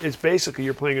in, it's basically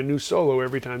you're playing a new solo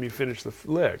every time you finish the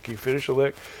lick. You finish a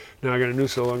lick, now I got a new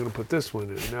solo, I'm going to put this one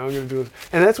in. Now I'm going to do it.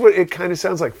 And that's what it kind of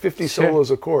sounds like, 50 Sure.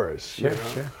 solos a chorus. Sure,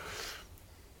 sure.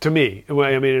 To me. Well,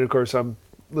 I mean, and of course, I'm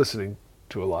listening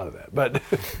to a lot of that. But,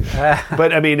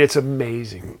 but I mean, it's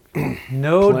amazing.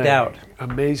 No playing. doubt.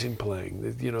 Amazing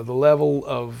playing. The level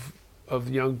of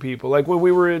young people, like when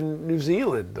we were in New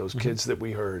Zealand, those kids that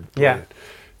we heard Yeah.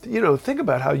 playing. Think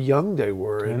about how young they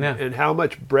were I know. and how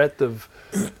much breadth of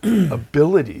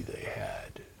ability they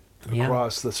had Yeah.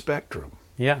 across the spectrum.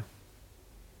 Yeah.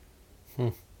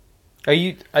 Are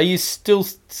you still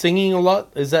singing a lot?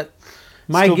 Is that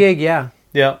My still- gig, yeah.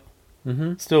 Yeah.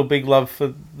 Still a big love for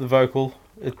the vocal.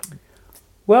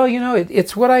 Well,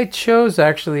 it's what I chose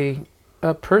actually,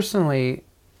 personally.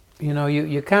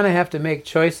 You kind of have to make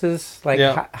choices. Like,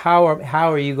 Yeah. how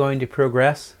are you going to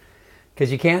progress?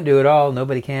 Because you can't do it all.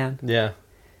 Nobody can. Yeah.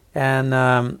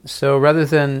 And so rather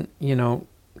than,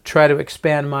 try to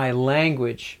expand my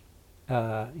language,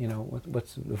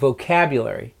 what's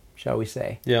vocabulary, shall we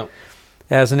say, Yeah.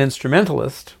 as an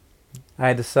instrumentalist,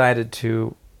 I decided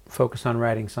to focus on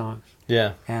writing songs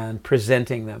Yeah. and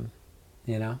presenting them,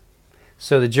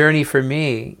 So the journey for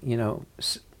me,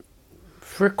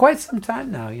 for quite some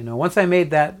time now, once I made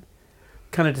that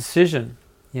kind of decision,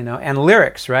 and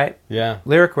lyrics, right? Yeah.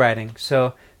 Lyric writing.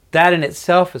 So that in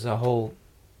itself is a whole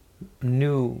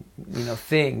new,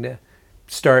 thing to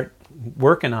start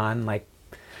working on. Like,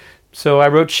 so I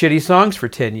wrote shitty songs for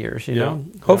 10 years,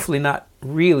 hopefully not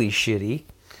really shitty,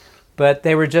 but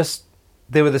they were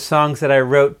the songs that I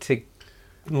wrote to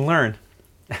learn.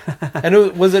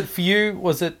 And was it for you?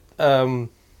 Was it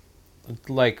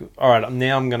like, all right,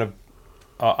 now I'm gonna?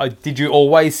 Did you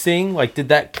always sing? Like, did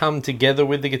that come together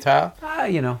with the guitar?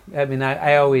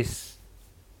 I always,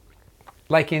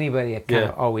 like anybody, I kind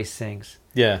of always sings.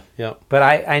 Yeah. Yeah. But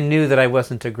I knew that I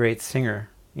wasn't a great singer,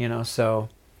 so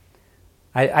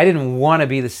I didn't want to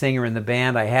be the singer in the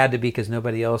band. I had to be because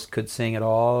nobody else could sing at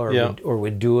all or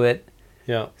would do it.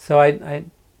 Yeah. So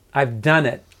I've done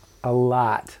it a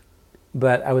lot,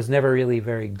 but I was never really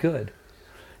very good.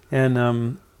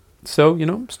 And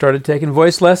so, started taking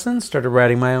voice lessons, started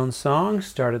writing my own songs,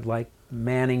 started like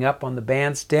manning up on the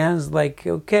bandstands, like,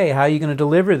 okay, how are you going to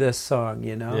deliver this song,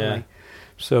 Yeah. Like,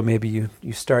 so maybe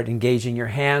you start engaging your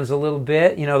hands a little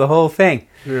bit, the whole thing.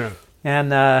 Yeah. And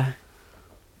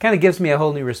kind of gives me a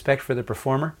whole new respect for the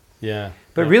performer. Yeah.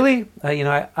 But really,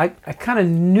 I kind of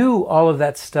knew all of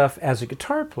that stuff as a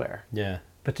guitar player. Yeah.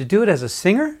 But to do it as a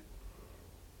singer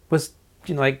was,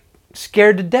 like,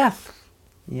 scared to death,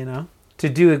 to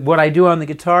do what I do on the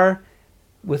guitar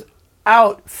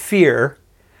without fear.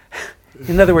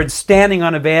 In other words, standing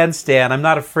on a bandstand, I'm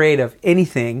not afraid of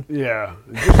anything. Yeah,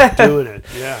 just doing it.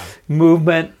 Yeah,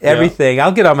 Movement, everything.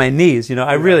 I'll get on my knees. You know,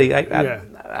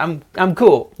 I'm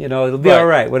cool. You know, it'll be all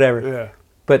right. Whatever. yeah.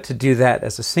 But to do that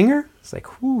as a singer, it's like,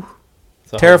 whew,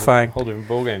 It's a terrifying. Whole different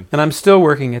ball game. And I'm still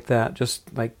working at that.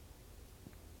 Just like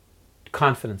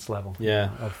confidence level. Yeah.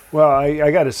 Well,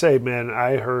 I got to say, man,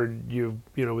 I heard you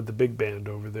with the big band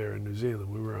over there in New Zealand.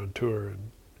 We were on tour,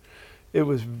 and it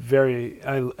was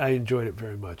I enjoyed it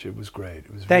very much. It was great.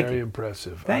 It was Thank very you.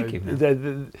 impressive. Thank you,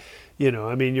 man.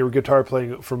 I mean, your guitar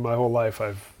playing for my whole life,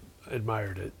 I've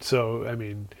admired it. So, I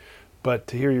mean, but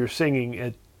to hear your singing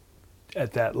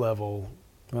at that level,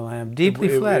 Well, I am deeply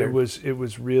flattered. It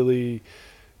was really.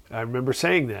 I remember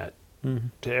saying that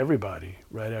to everybody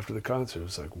right after the concert. It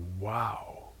was like,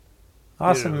 wow.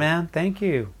 Awesome, man. Thank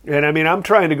you. And I mean, I'm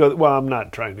trying to go. Well, I'm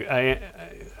not trying to.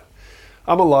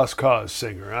 I'm a lost cause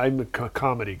singer. I'm a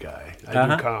comedy guy. I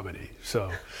do comedy,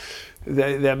 so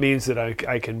that means that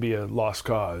I can be a lost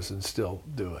cause and still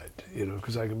do it. You know,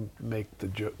 because I can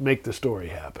make the story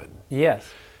happen, Yes.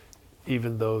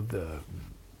 even though the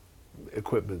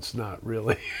equipment's not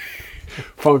really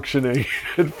functioning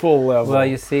at full level. Well,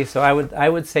 you see, so I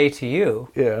would say to you,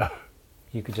 yeah.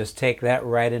 you could just take that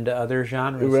right into other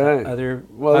genres, Right. other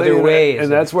Well, ways.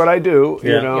 and that's what I do.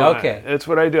 Yeah. You know, Okay. that's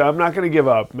what I do. I'm not going to give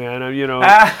up, man. You know,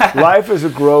 life is a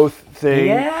growth thing.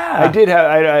 Yeah. I did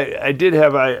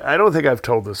have. I don't think I've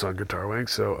told this on Guitar Wing.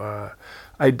 So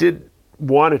I did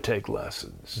want to take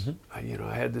lessons. I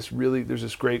had this there's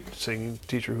this great singing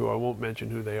teacher who I won't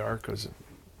mention who they are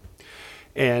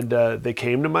and they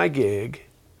came to my gig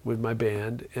with my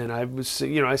band, and I was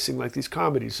I sing like these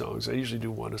comedy songs. I usually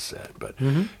do one a set, but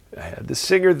I had the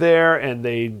singer there, and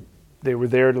they were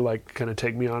there to like kind of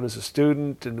take me on as a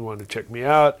student and want to check me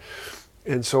out,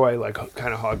 and so I like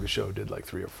kind of hogged the show, did like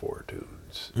 3 or 4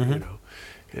 tunes,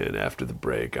 and after the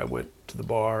break I went to the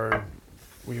bar, and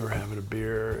we were having a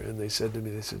beer, and they said to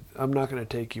me, I'm not going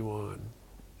to take you on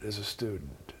as a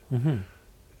student.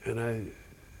 And I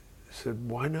said,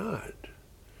 why not?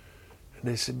 And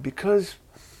they said, because,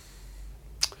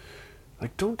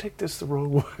 like, don't take this the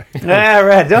wrong way. Yeah,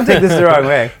 right. Don't take this the wrong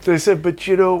way. They said, but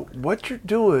what you're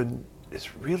doing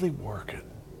is really working.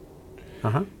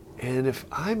 And if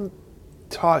I'm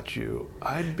taught you,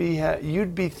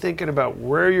 you'd be thinking about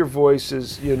where your voice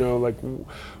is, like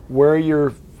where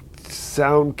your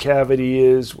sound cavity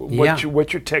is,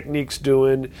 what your technique's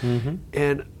doing.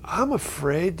 And I'm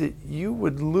afraid that you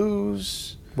would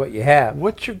lose What you have.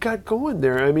 what you got going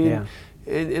there. I mean,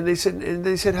 and they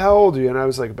said, how old are you? And I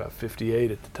was like about 58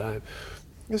 at the time.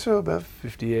 So about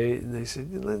 58, and they said,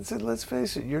 let's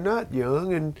face it, you're not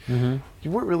young, and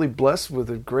you weren't really blessed with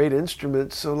a great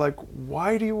instrument. So like,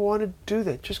 why do you want to do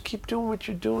that? Just keep doing what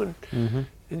you're doing, and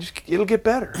it'll get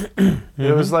better. And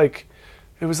it was like,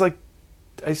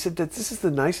 I said that this is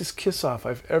the nicest kiss off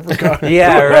I've ever gotten.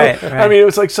 Yeah, right. I mean, it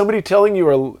was like somebody telling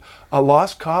you a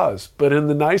lost cause, but in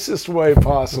the nicest way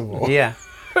possible. Yeah.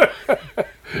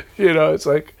 It's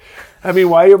like, I mean,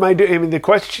 why am I doing? I mean, the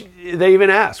question they even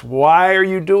asked, why are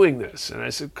you doing this? And I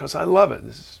said, because I love it.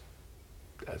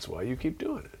 That's why you keep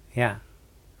doing it. Yeah.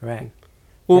 Right.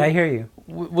 Well, Yeah, I hear you.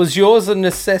 Was yours a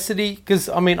necessity? Because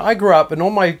I mean, I grew up, and a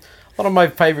lot of my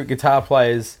favorite guitar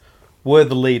players were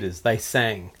the leaders. They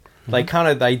sang. They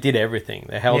did everything.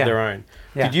 They held their own.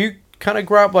 Yeah. Did you kind of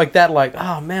grow up like that? Like,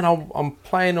 oh man, I'm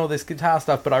playing all this guitar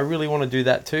stuff, but I really want to do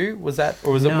that too. Was that,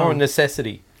 or was it more a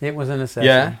necessity? It was a necessity.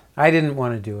 Yeah? I didn't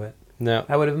want to do it. No.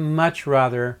 I would have much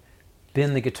rather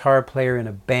been the guitar player in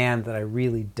a band that I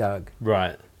really dug.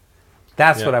 Right.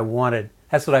 That's what I wanted.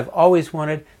 That's what I've always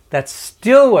wanted. That's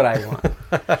still what I want.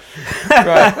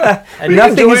 Right. And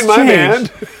nothing has Join my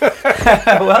band.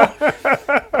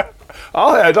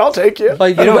 Well, I'll take you.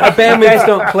 like a band just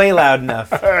don't play loud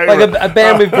enough. like a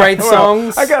band with great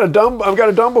songs. I've got a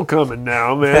Dumble coming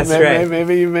now, man. That's right.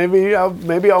 Maybe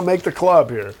I'll make the club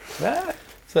here.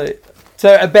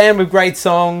 So a band with great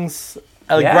songs,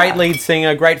 a Yeah. great lead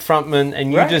singer, great frontman,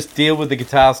 and you Right. just deal with the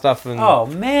guitar stuff. And Oh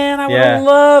man, I would Yeah. have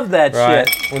loved that right,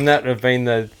 shit. wouldn't that have been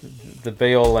the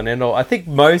be all and end all? I think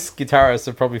most guitarists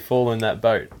have probably fallen in that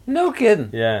boat. No kidding.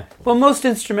 Yeah, Well, most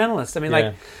instrumentalists. I mean, Yeah.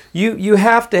 like you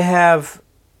have to have,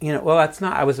 well, that's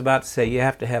not. I was about to say you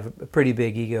have to have a pretty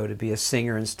big ego to be a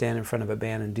singer and stand in front of a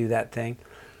band and do that thing.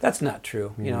 That's not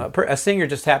true. A singer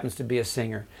just happens to be a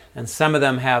singer, and some of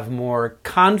them have more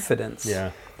confidence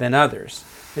than others.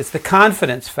 It's the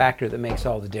confidence factor that makes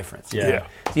all the difference. Yeah.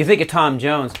 So you think of Tom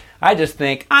Jones, I just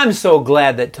think, I'm so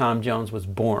glad that Tom Jones was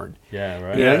born. yeah,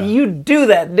 right. You know, you do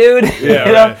that, dude. Yeah,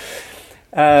 You know? right.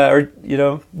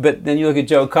 But then you look at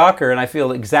Joe Cocker, and I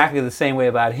feel exactly the same way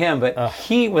about him. But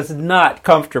he was not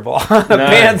comfortable on the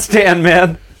bandstand,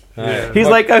 man. Yeah. He's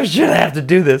like, oh shit, I have to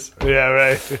do this. Yeah,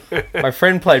 right. My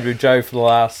friend played with Joe for the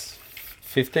last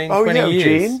 15, 20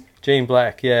 years. Gene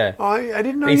Black, yeah. Oh, I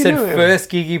didn't know He you said knew him. first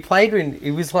gig he played with,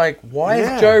 he was like, why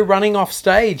Yeah. is Joe running off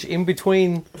stage in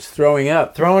between Just throwing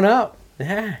up. throwing up?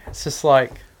 Yeah, it's just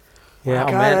like, Yeah. oh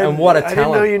God, man, and what a I didn't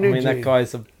know talent. you knew I mean, that Gene.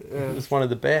 guy's was one of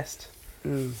the best.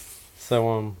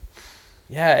 So,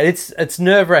 yeah, it's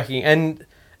nerve-wracking. And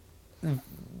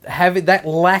having that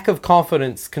lack of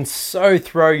confidence can so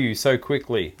throw you so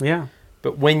quickly. Yeah.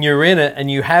 But when you're in it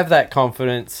and you have that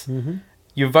confidence,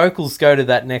 your vocals go to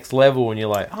that next level and you're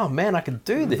like, oh man, I can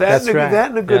do this. That's right. That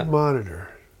and a good Yeah. monitor.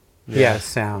 Yeah,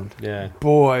 sound. Yeah.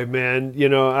 Boy, man,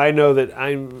 I know that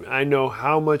I know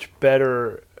how much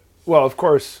better. Well, of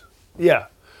course, yeah,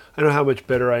 I know how much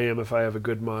better I am if I have a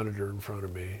good monitor in front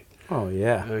of me. Oh,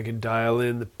 yeah. I can dial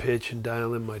in the pitch and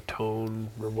dial in my tone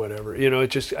or whatever. It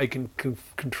just I can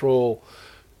control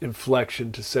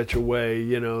inflection to such a way,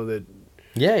 that.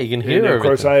 Yeah, you can And hear of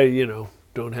course, everything. I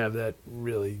don't have that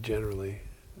really generally.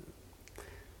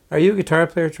 Are you a guitar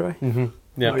player, Troy? Mm-hmm.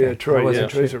 Yeah. Oh, yeah, I Troy.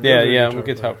 wasn't Yeah, Troy's a Yeah, really yeah, good I'm a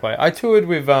guitar player. I toured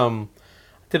with,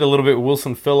 did a little bit with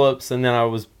Wilson Phillips, and then I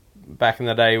was back in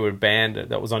the day with a band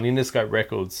that was on Interscope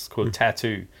Records called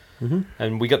Tattoo,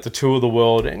 and we got to tour the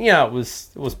world, and it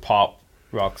was pop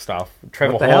rock stuff.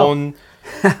 Trevor What the hell? Horn,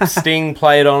 Sting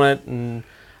played on it, and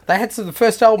they had the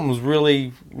first album was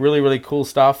really, really, really cool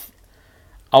stuff.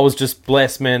 I was just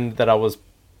blessed, man, that I was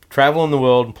traveling the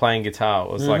world and playing guitar.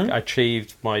 It was like I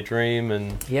achieved my dream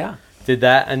and Yeah. did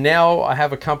that. And now I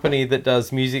have a company that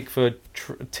does music for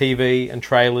TV and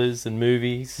trailers and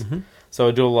movies. So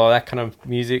I do a lot of that kind of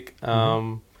music.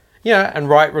 And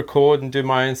write, record, and do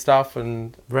my own stuff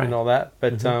and all that.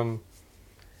 But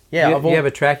yeah, You have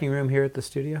a tracking room here at the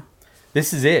studio?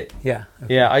 this is it. Yeah.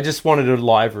 Yeah, I just wanted a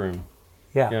live room.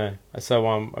 Yeah. So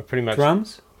I pretty much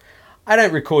Drums? I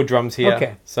don't record drums here.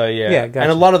 Okay. So yeah. Yeah, gotcha.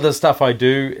 And a lot of the stuff I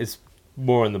do is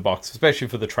more in the box, especially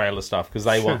for the trailer stuff, because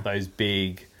they want those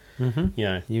big,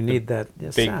 You need that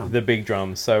sound. the big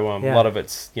drums. So a lot of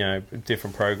it's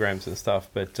different programs and stuff.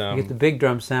 But You get the big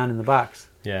drum sound in the box.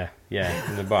 yeah,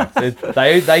 in the box.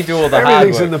 They do all the hard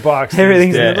Everything's work. in the box.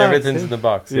 Everything's yeah, in the box. everything's in the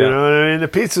box. You Yeah. know what I mean? The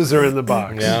pizzas are in the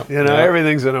box. Yeah.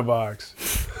 Everything's in a box.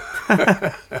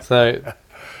 So,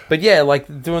 but yeah,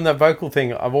 like doing that vocal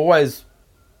thing, I've always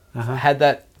had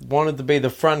that, wanted to be the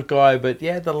front guy, but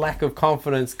the lack of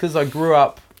confidence because I grew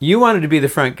up. You wanted to be the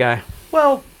front guy.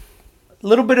 Well, a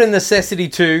little bit of necessity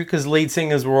too, because lead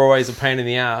singers were always a pain in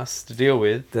the ass to deal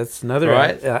with. That's another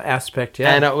Right. aspect,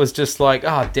 yeah. And it was just like,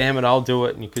 oh, damn it, I'll do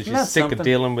it, because you're That's sick something. of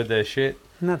dealing with their shit.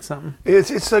 Isn't that something?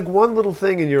 It's like one little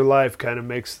thing in your life kind of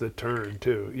makes the turn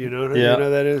too. You know what Yeah. you know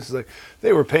that is? Like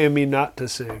they were paying me not to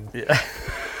sing. Yeah.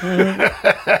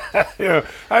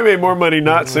 I made more money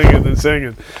not singing than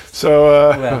singing.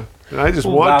 So I just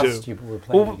want to. You were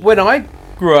playing Well, when I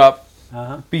grew up,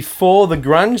 Uh-huh. before the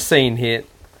grunge scene hit,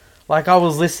 like I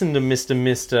was listening to Mr.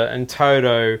 Mister and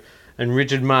Toto and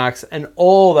Richard Marx, and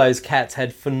all those cats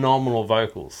had phenomenal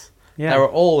vocals. Yeah. They were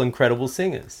all incredible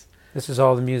singers. This is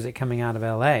all the music coming out of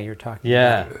LA you're talking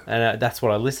Yeah, about. and that's what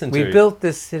I listened We to. built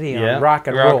this city on rock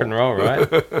and roll right?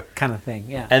 kind of thing,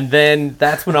 yeah. And then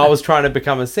that's when I was trying to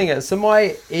become a singer. So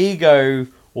my ego,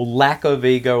 or lack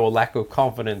of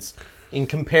confidence in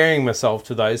comparing myself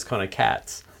to those kind of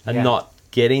cats and Yeah. not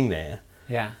getting there.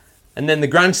 Yeah. And then the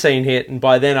grunge scene hit, and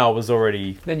by then I was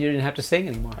already, Then you didn't have to sing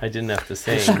anymore. I didn't have to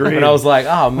sing. Scream. But I was like,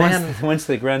 oh man, Once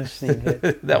the grunge scene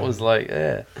hit. that was like,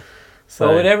 yeah. So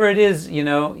So whatever it is,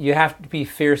 you have to be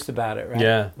fierce about it, right?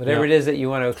 Yeah, Whatever yeah. it is that you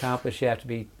want to accomplish, you have to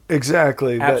be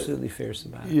Exactly. absolutely fierce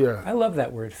about it. Yeah. I love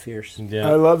that word, fierce. yeah,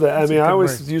 I love that. That's a I good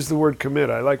always word. use the word commit.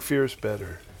 I like fierce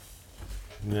better.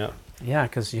 yeah. Yeah,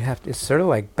 because it's sort of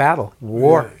like battle,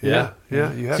 war. Yeah.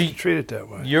 You have See, to treat it that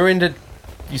way. You're into,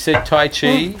 you said Tai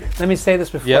Chi. Let me say this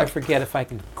before Yep. I forget, if I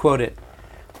can quote it.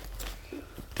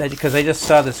 Because I just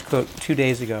saw this quote 2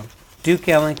 days ago. Duke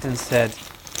Ellington said,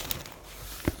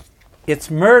 "It's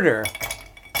murder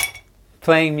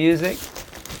playing music."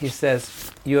 He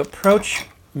says, "You approach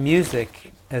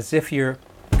music as if you're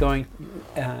going,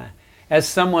 as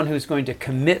someone who's going to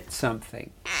commit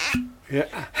something." Yeah.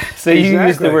 So you use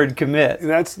Exactly. the word commit.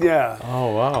 That's yeah.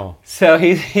 Oh wow. So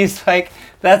he's like,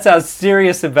 that's how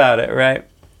serious about it, right?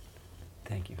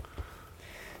 Thank you.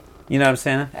 You know what I'm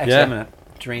saying? Actually, Yeah. I'm going to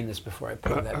drain this before I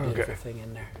put that beautiful thing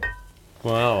in there.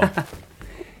 Wow.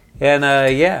 And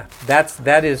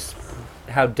that is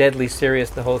how deadly serious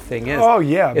the whole thing is. Oh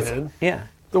yeah, It's- man. Yeah.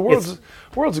 The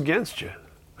world's against you.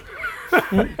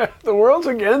 The world's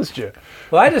against you.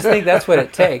 Well, I just think that's what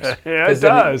it takes. Yeah, it 'Cause, I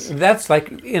mean, does. that's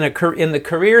like in the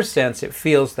career sense, it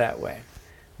feels that way.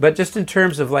 But just in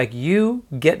terms of like you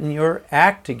getting your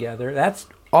act together, that's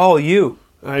all you,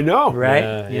 I know. right?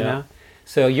 Yeah, you yeah. know,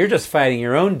 so you're just fighting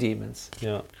your own demons.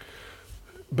 Yeah.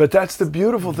 But that's the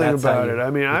beautiful thing That's how about you- it. I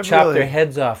mean, you I've chop really, their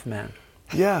heads off, man.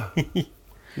 yeah.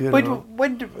 You But know.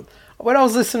 when I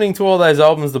was listening to all those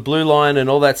albums, the Blue Line and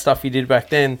all that stuff you did back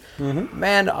then,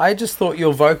 man, I just thought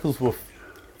your vocals were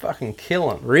fucking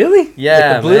killing. Really?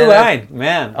 Yeah, With the blue man. line,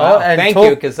 man. Wow, and thank talk,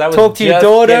 you, because I was talk to your just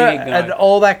daughter getting it going. and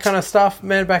all that kind of stuff,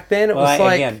 man. Back then, it Well, was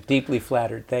like again, deeply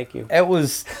flattered. Thank you. it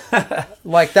was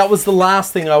like that was the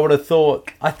last thing I would have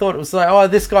thought. I thought it was like, oh,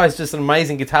 this guy's just an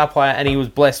amazing guitar player, and he was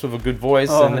blessed with a good voice,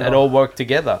 Oh, and no. it all worked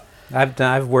together.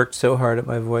 I've worked so hard at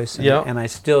my voice, and, Yeah. and I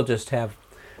still just have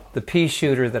the pea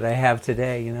shooter that I have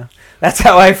today. You know, that's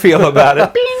how I feel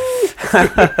about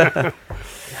it.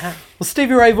 Well,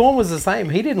 Stevie Ray Vaughan was the same.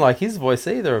 He didn't like his voice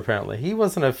either, apparently. He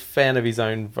wasn't a fan of his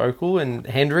own vocal, and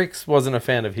Hendrix wasn't a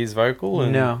fan of his vocal.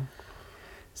 And No.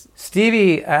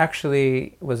 Stevie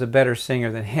actually was a better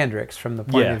singer than Hendrix from the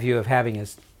point Yeah. of view of having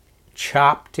his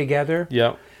chop together.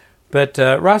 Yeah. But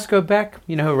Roscoe Beck,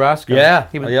 you know who Roscoe? Yeah.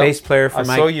 He was Yep. bass player for I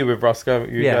Mike saw you with Roscoe,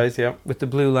 you Yeah. guys, yeah. with the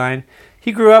Blue Line.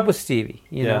 He grew up with Stevie,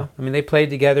 you Yeah. know. I mean, they played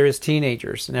together as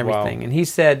teenagers and everything. Wow. And he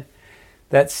said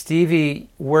that Stevie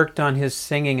worked on his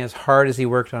singing as hard as he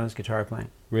worked on his guitar playing.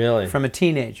 Really? From a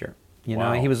teenager. You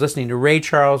know, Wow. he was listening to Ray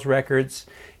Charles records.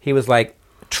 He was like,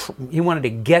 he wanted to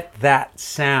get that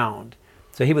sound.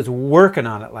 So he was working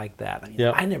on it like that. I mean,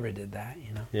 Yep. I never did that,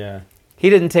 you know. Yeah. He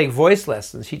didn't take voice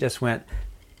lessons. He just went,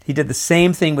 he did the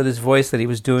same thing with his voice that he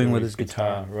was doing with his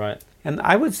guitar. Right. And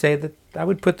I would say that I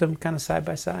would put them kind of side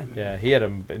by side. Yeah, he had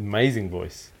an amazing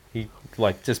voice. He,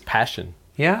 like, just passion.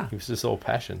 Yeah. He was just all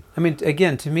passion. I mean,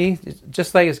 again, to me, it's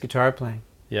just like his guitar playing,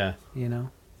 Yeah. you know.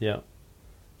 Yeah.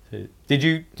 So, did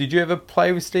you ever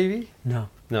play with Stevie? No.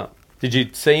 No. Did you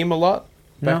see him a lot?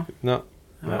 No. No.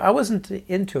 No. I wasn't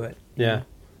into it. you Yeah. know.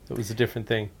 It was a different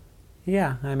thing.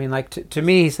 Yeah. I mean, like, to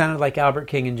me, he sounded like Albert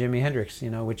King and Jimi Hendrix, you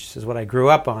know, which is what I grew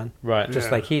up on, Right. just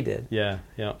Yeah. like he did. Yeah.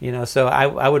 Yeah. You know, so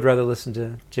I would rather listen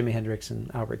to Jimi Hendrix and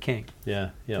Albert King. Yeah.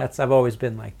 Yeah. I've always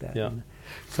been like that. Yeah. you know.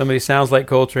 Somebody sounds like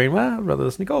Coltrane. Well, I'd rather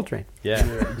listen to Coltrane. Yeah.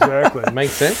 Yeah, exactly. It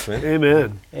makes sense, man.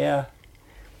 Amen. Yeah.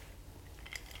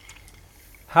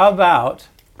 How about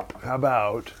How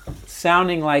about?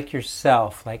 sounding like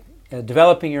yourself, like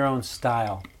developing your own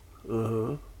style?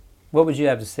 Uh-huh. What would you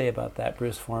have to say about that,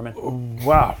 Bruce Foreman?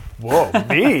 Wow. Whoa.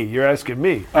 Me? You're asking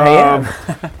me. I am.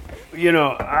 You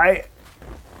know,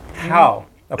 How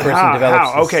a person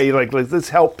develops how? this- Okay, like let's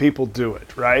help people do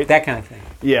it, right? that kind of thing.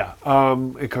 Yeah,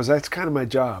 because that's kind of my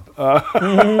job.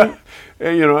 Mm-hmm.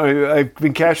 And, you know, I've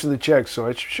been cashing the checks, so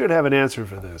I should have an answer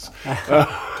for this.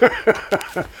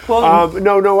 Well,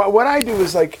 No. What I do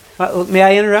is like, may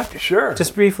I interrupt? sure,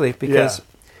 Just briefly, because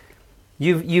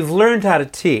you've learned how to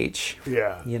teach,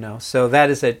 yeah, you know, so that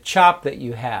is a chop that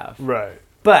you have. right.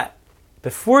 But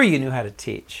before you knew how to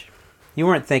teach, you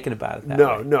weren't thinking about it that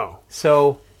way. No.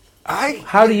 So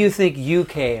how do you think you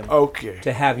came Okay.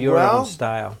 to have your own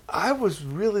style? I was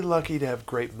really lucky to have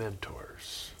great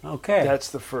mentors. Okay. That's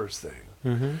the first thing.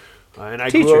 Mm-hmm. And I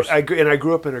Teachers.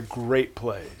 grew up in a great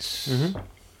place,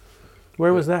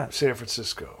 Where was that? San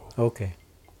Francisco. Okay.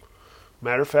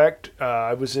 Matter of fact,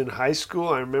 I was in high school.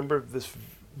 I remember this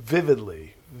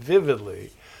vividly.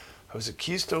 I was at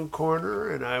Keystone Corner,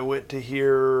 and I went to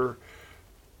hear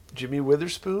Jimmy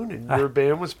Witherspoon, and your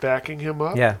band was backing him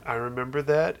up. Yeah. I remember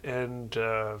that, and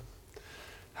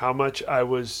how much I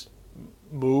was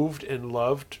moved and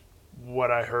loved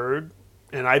what I heard.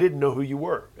 And I didn't know who you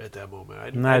were at that moment.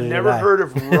 I'd Neither did never I. heard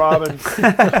of Robin.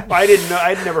 I didn't know.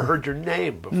 I'd never heard your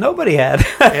name before. Nobody had.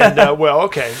 And so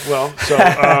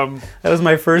That was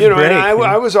my first you know, break. and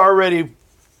I was already,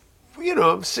 you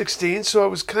know, I'm 16, so I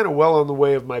was kind of well on the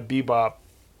way of my bebop,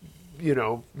 you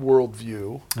know,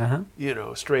 worldview, Uh-huh. you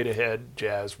know, straight ahead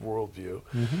jazz worldview.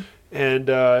 And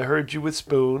I heard you with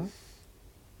Spoon,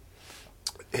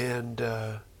 and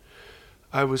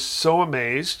I was so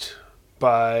amazed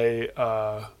by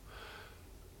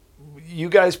you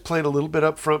guys played a little bit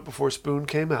up front before Spoon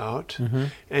came out,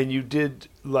 and you did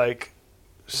like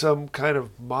some kind of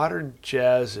modern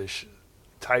jazz-ish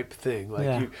type thing. Like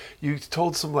Yeah. you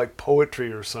told some like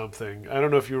poetry or something. I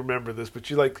don't know if you remember this, but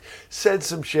you like said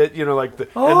some shit, you know, like and the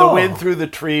Oh. wind through the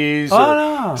trees Oh, or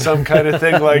no. some kind of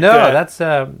thing like no, that. that's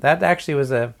that actually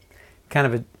was a kind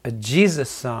of a Jesus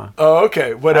song. Oh,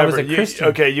 okay, whatever. a Christian.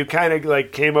 Okay, you kind of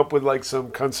like came up with like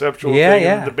some conceptual Yeah, thing,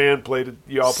 yeah. and the band played it.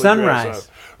 You all played Sunrise. dress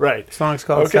up. Right. The song's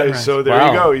called Okay, Sunrise. so there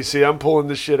Wow. you go. You see, I'm pulling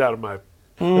this shit out of my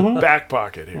back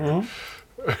pocket here.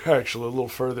 Actually, a little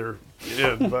further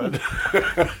in, but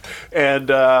and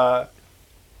That's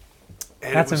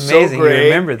it was amazing. So great. You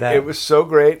remember that. It was so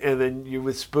great. And then you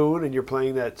with Spoon, and you're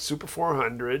playing that Super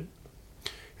 400,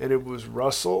 and it was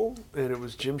Russell, and it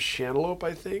was Jim Shantelope,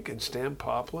 I think, and Stan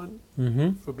Poplin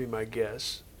would be my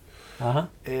guess. Uh-huh.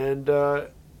 And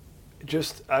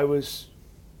I was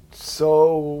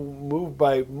so moved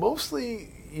by mostly,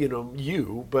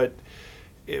 you, but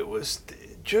it was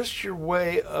just your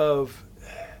way of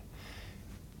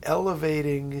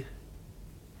elevating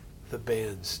the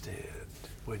bandstand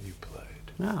when you played.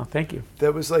 Oh, thank you.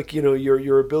 That was like,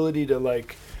 your ability to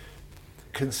like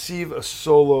conceive a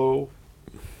solo,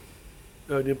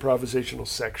 an improvisational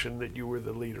section that you were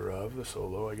the leader of, the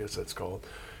solo, I guess that's called,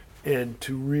 and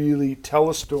to really tell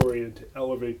a story and to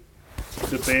elevate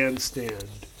the bandstand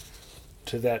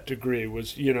to that degree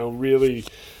was, really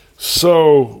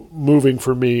so moving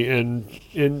for me and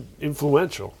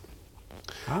influential.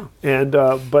 Wow. And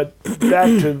but back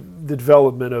to the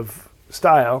development of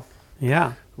style,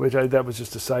 Yeah. which that was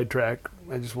just a sidetrack.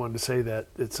 I just wanted to say that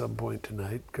at some point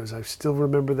tonight because I still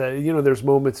remember that. There's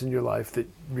moments in your life that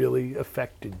really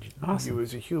affected Awesome. you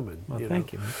as a human. Well,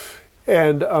 thank you.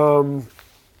 And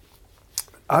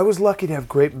I was lucky to have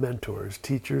great mentors,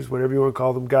 teachers, whatever you want to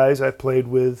call them, guys I played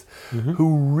with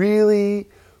who really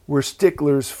were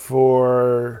sticklers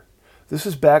for, this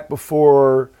was back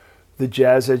before the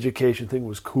jazz education thing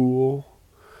was cool.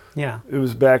 Yeah. It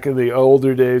was back in the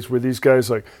older days where these guys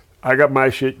like, I got my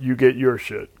shit, you get your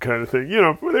shit kind of thing. They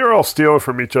were all stealing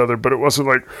from each other, but it wasn't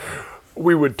like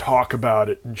we would talk about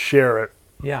it and share it.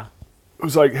 Yeah. It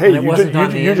was like, hey, And it wasn't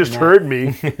on the you just internet. heard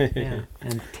me. Yeah.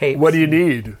 And tapes. What do you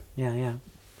need? Yeah, yeah.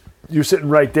 You're sitting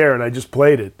right there, and I just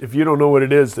played it. If you don't know what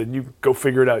it is, then you go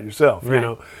figure it out yourself.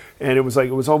 Right. And it was like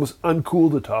it was almost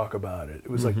uncool to talk about it. It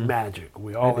was like magic.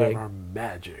 We all have dig. our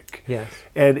magic. Yes.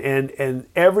 And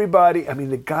everybody. I mean,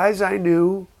 the guys I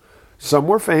knew, some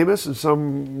were famous and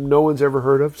some no one's ever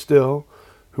heard of still,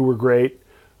 who were great.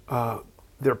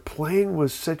 Their playing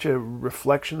was such a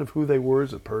reflection of who they were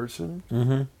as a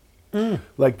person.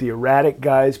 Like the erratic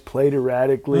guys played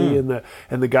erratically, and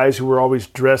the guys who were always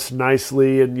dressed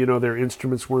nicely, and their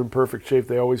instruments were in perfect shape.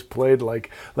 They always played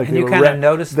like And they you were kind of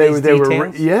noticed these they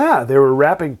details? they were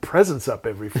wrapping presents up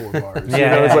every 4 bars.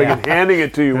 Yeah, it's yeah, like yeah. and handing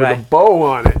it to you with Right. a bow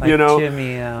on it. Like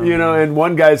Jimmy, and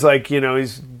one guy's like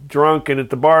he's drunk and at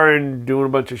the bar and doing a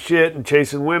bunch of shit and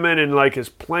chasing women, and like his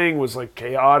playing was like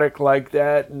chaotic like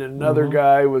that, and another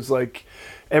guy was like,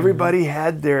 everybody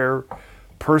had their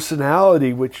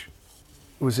personality, which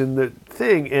was in the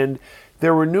thing. And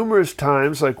there were numerous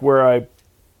times like where I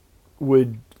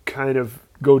would kind of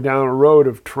go down a road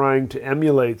of trying to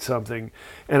emulate something,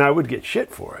 and I would get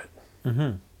shit for it.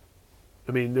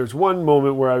 I mean, there's one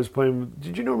moment where I was playing,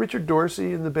 did you know Richard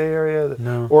Dorsey in the Bay Area, the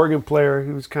No. organ player?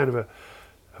 He was kind of a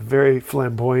very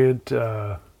flamboyant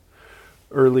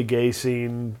early gay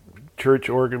scene church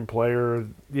organ player,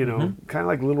 kind of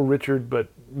like Little Richard but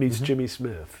meets Jimmy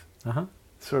Smith. Uh-huh.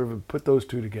 Sort of put those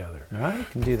two together. All right, you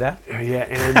can do that. Yeah,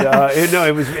 and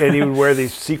it was, and he would wear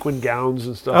these sequin gowns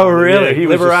and stuff. Oh, really? Yeah, he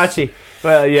was Liberace. just-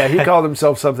 well, yeah, he called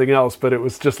himself something else, but it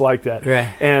was just like that. Right.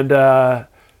 And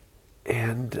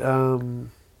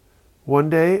one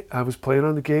day I was playing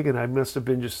on the gig, and I must have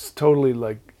been just totally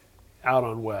like out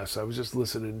on Wes. I was just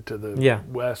listening to the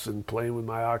Wes and playing with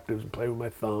my octaves and playing with my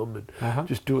thumb and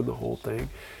just doing the whole thing.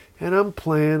 And I'm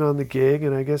playing on the gig,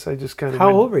 and I guess I just kind of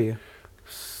How old were you?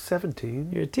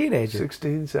 17. You're a teenager.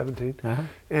 16, 17. Uh-huh.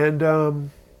 And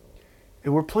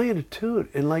we're playing a tune,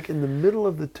 and like in the middle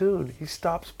of the tune, he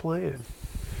stops playing.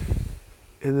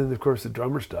 And then, of course, the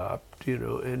drummer stopped,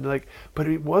 and like, but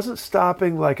it wasn't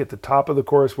stopping like at the top of the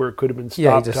chorus where it could have been stop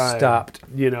Yeah, he just time. stopped.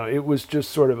 It was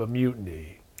just sort of a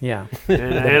mutiny. Yeah.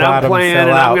 And I'm bottom playing, fell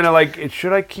and I'm out. going to like,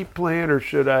 should I keep playing or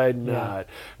should I not?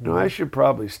 No, I should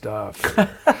probably stop.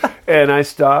 And I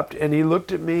stopped, and he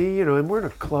looked at me, and we're in a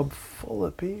club full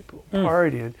of people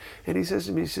partying. And he says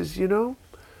to me,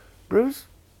 Bruce,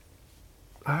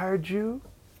 I hired you.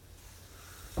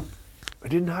 I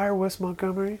didn't hire Wes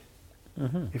Montgomery.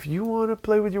 If you want to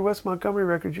play with your Wes Montgomery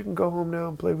records, you can go home now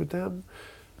and play with them.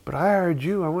 But I hired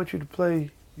you. I want you to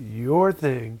play your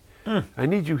thing. I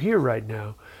need you here right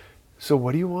now. So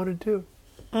what do you want to do?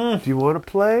 Do you want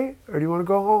to play or do you want to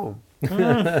go home?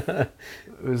 It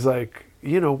was like,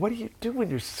 what do you do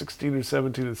when you're 16 or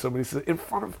 17 and somebody's in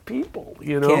front of people,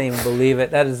 Can't even believe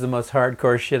it. That is the most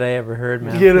hardcore shit I ever heard,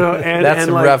 man. And That's and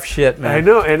some like, rough shit, man. I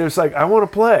know, and it's like I want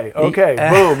to play. Okay,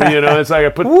 boom. It's like I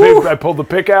pulled the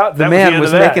pick out. The that man was,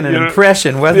 was the end of making that, an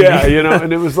impression, wasn't Yeah, he?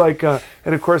 and it was like, and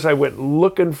of course I went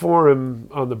looking for him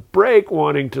on the break,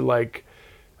 wanting to like,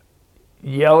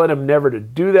 yell at him never to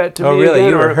do that to Oh, me really? again,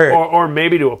 You were hurt. or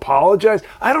maybe to apologize.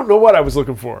 I don't know what I was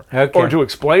looking for, Okay. or to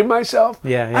explain myself.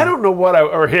 Yeah. I don't know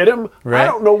or hit him. Right. I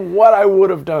don't know what I would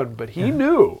have done, but he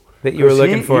knew That you were 'cause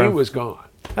looking for He him. was gone.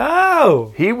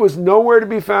 Oh, He was nowhere to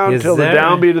be found Is until the that right?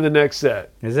 downbeat of the next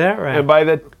set. is that right? And by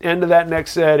the end of that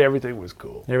next set, everything was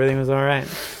cool. Everything was all right.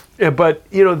 Yeah, but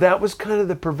that was kind of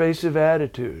the pervasive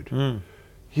attitude.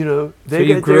 They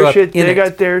you got grew their up shit. in They it.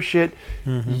 got their shit.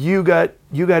 You got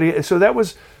to. So that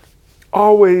was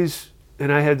always.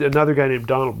 And I had another guy named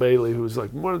Donald Bailey who was like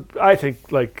I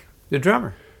think like The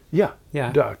drummer. yeah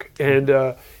Yeah. Duck, and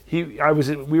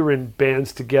we were in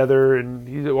bands together, and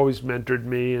he always mentored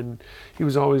me, and he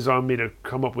was always on me to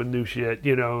come up with new shit,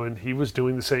 and he was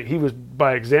doing the same. He was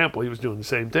by example. He was doing the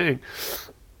same thing.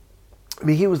 I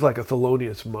mean, he was like a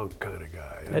Thelonious Monk kind of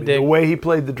guy. I mean, dig. the way he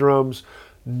played the drums,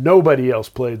 nobody else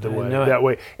played know it. that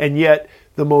way. And yet,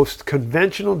 the most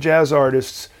conventional jazz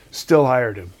artists still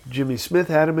hired him. Jimmy Smith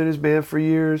had him in his band for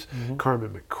years.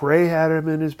 Carmen McRae had him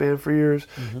in his band for years.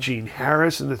 Gene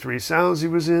Harris and the Three Sounds he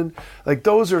was in. Like,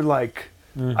 those are like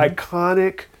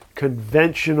iconic,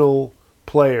 conventional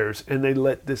players. And they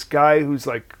let this guy who's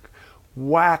like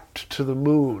whacked to the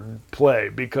moon play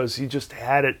because he just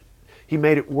had it. He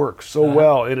made it work so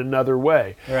well in another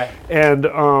way. Right. And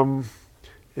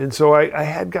so I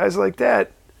had guys like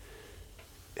that.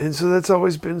 And so that's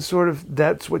always been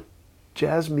that's what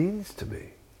jazz means to me.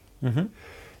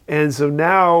 And so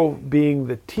now being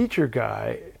the teacher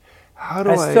guy, how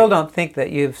do I... I still don't think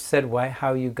that you've said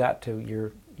how you got to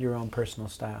your own personal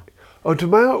style. Oh, to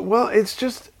my own... Well,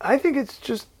 I think it's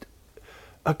just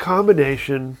a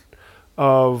combination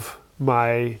of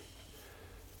my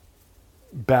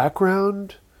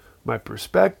background, my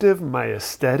perspective, my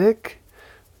aesthetic,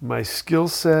 my skill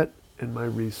set, and my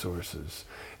resources.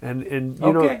 And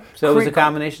Okay. So it was a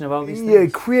combination of all these things? Yeah,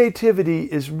 creativity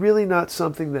is really not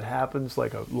something that happens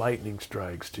like a lightning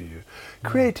strikes to you.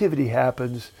 Creativity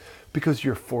happens because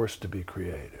you're forced to be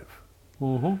creative.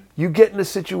 You get in a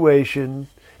situation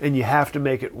and you have to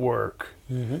make it work.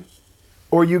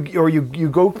 Or you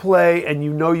go play and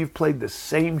you've played the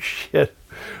same shit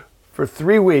for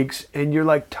 3 weeks and you're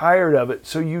like tired of it,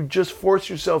 so you just force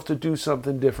yourself to do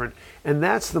something different. And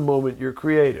that's the moment you're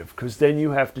creative, because then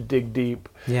you have to dig deep,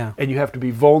 and you have to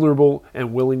be vulnerable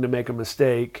and willing to make a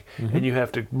mistake, and you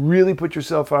have to really put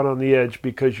yourself out on the edge,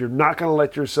 because you're not going to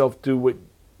let yourself do what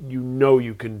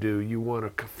you can do. You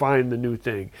want to find the new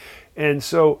thing. And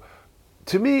so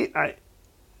to me,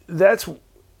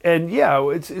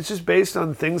 it's just based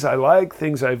on things I like,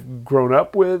 things I've grown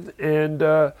up with,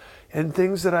 and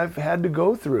things that I've had to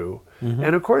go through.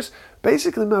 And of course,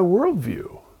 basically my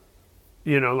worldview.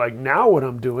 Like now what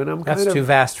I'm doing, That's too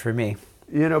vast for me.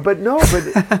 But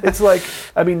it's like,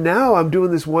 I mean, now I'm doing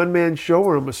this one-man show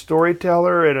where I'm a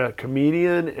storyteller and a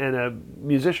comedian and a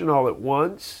musician all at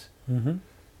once. I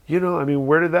mean,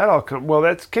 where did that all come? Well,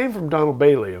 that came from Donald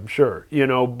Bailey, I'm sure,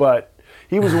 but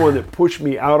he was the one that pushed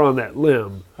me out on that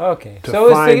limb. Okay. to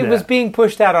So find it was that. being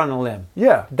pushed out on a limb.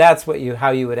 Yeah, That's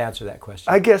how you would answer that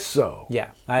question. I guess so. Yeah.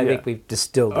 I think we've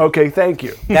distilled it. Okay, thank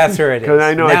you. That's where it is. Because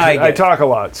I know Now I get it. talk a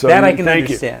lot. So That I can thank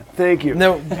understand. You. Thank you.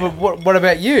 No, but what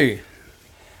about you?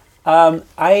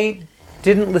 I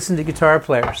didn't listen to guitar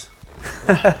players.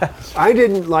 I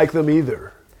didn't like them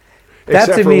either. That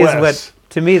except to for me Wes. is what.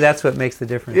 To me, that's what makes the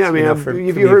difference. Yeah, I mean, for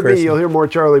if me you heard me, personally. you'll hear more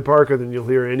Charlie Parker than you'll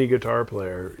hear any guitar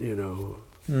player.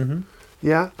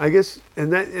 Yeah, I guess,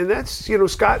 and that's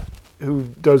Scott, who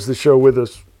does the show with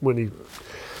us when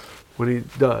he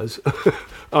does.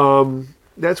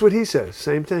 That's what he says.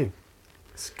 Same thing.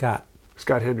 Scott.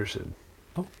 Scott Henderson.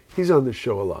 Oh. He's on this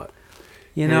show a lot.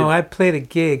 I played a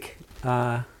gig.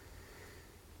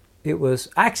 It was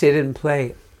actually I didn't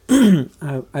play.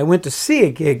 I went to see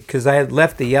a gig because I had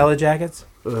left the Yellow Jackets.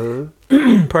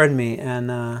 Pardon me,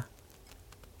 and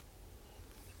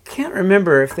can't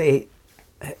remember if they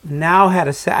now had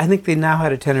I think they now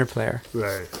had a tenor player.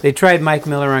 Right. They tried Mike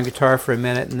Miller on guitar for a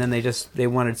minute, and then they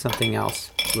wanted something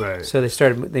else. Right. So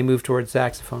they moved towards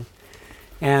saxophone,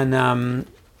 and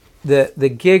the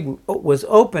gig was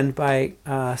opened by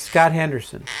Scott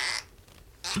Henderson.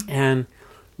 And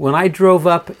when I drove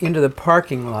up into the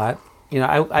parking lot,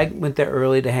 I went there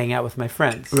early to hang out with my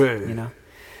friends. Right.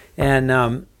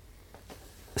 And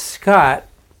Scott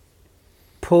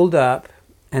pulled up,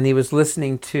 and he was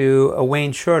listening to a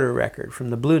Wayne Shorter record from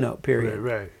the Blue Note period,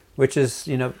 Right. which is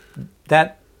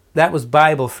that was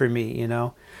Bible for me.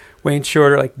 Wayne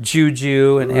Shorter, like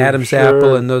Juju and Adam's Sure.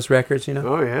 Apple and those records.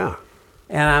 Oh yeah.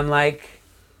 And I'm like,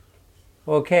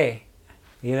 okay,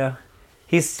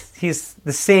 he's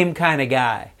the same kind of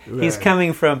guy. He's Right.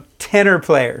 coming from tenor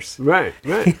players. Right.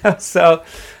 Right. So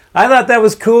I thought that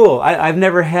was cool. I've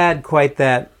never had quite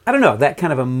that, I don't know, that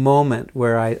kind of a moment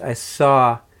where I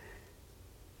saw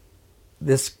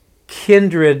this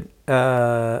kindred, you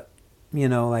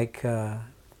know, like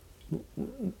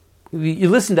you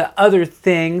listen to other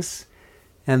things,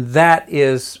 and that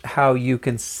is how you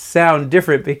can sound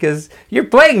different because you're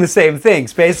playing the same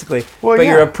things, basically, Well, but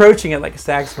yeah. you're approaching it like a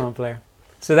saxophone player.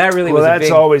 So that really was a that's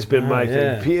big... always been my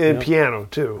yeah. thing. And piano,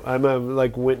 too. I'm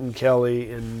like Wynton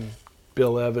Kelly and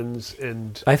Bill Evans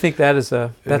and I think that is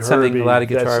that's something Herbie. a lot of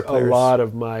guitar That's players a lot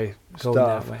of my go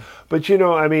stuff. that way. But, you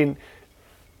know, I mean,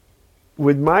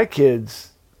 with my kids,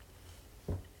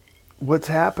 what's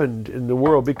happened in the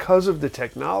world because of the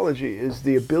technology is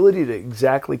the ability to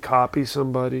exactly copy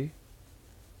somebody.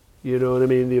 You know what I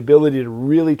mean? The ability to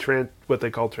really what they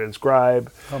call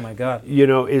transcribe, Oh my God. you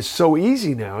know, is so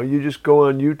easy now. You just go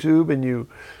on YouTube and you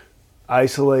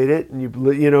isolate it, and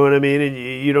you know what I mean? And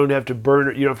you don't have to burn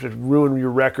it. You don't have to ruin your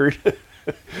record.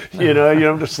 You know, you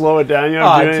don't have to slow it down. You don't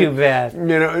have to do Too anything. bad.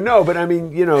 You know, no, but I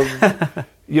mean, you know,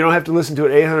 you don't have to listen to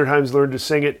it 800 times, learn to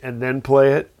sing it, and then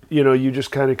play it. You know, you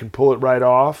just kind of can pull it right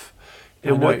off. I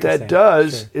know And what what you're that saying.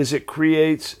 does Sure. is it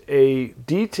creates a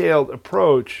detailed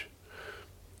approach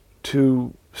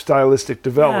to stylistic Yeah,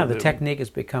 development. the technique has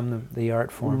become the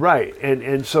art form. Right,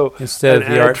 and so Instead of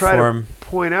and the I art try form. to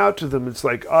point out to them, it's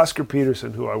like Oscar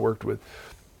Peterson, who I worked with.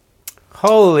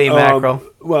 Holy mackerel.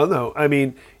 Well, no, I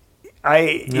mean,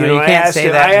 I No, you I can't asked say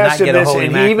him, that I and asked not him get a this, holy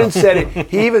and mackerel. he even said it.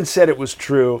 He even said it was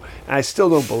true, and I still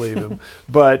don't believe him.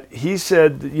 But he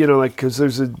said, you know, like because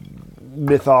there's a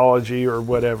mythology or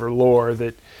whatever lore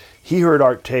that he heard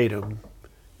Art Tatum,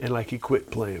 and like he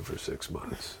quit playing for 6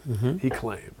 months. Mm-hmm. He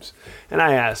claims, and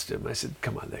I asked him. I said,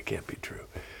 "Come on, that can't be true."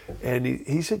 And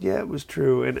he said, yeah, it was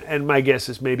true. And my guess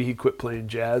is maybe he quit playing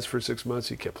jazz for 6 months.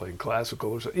 He kept playing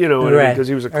classical or something, you know, Right. because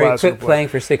he was a Or he classical quit player. playing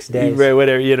for 6 days. Right,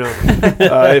 whatever, you know.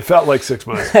 It felt like 6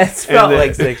 months. It felt And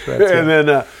like 6 months. And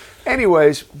then,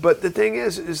 anyways, but the thing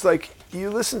is like, you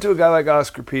listen to a guy like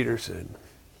Oscar Peterson,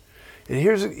 and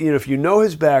here's, you know, if you know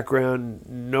his background,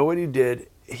 know what he did,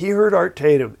 he heard Art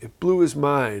Tatum. It blew his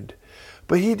mind.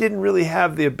 But he didn't really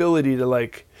have the ability to,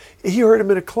 like, he heard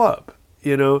him in a club.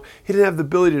 You know, he didn't have the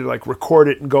ability to like record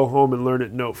it and go home and learn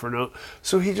it note for note.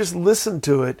 So he just listened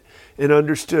to it and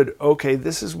understood, okay,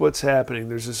 this is what's happening.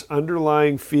 There's this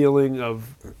underlying feeling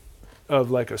of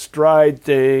like a stride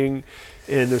thing,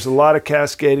 and there's a lot of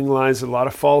cascading lines, a lot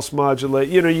of false modulate.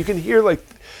 You know, you can hear like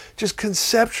just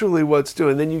conceptually what's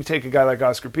doing. Then you take a guy like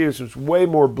Oscar Peterson, who's way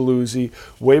more bluesy,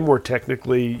 way more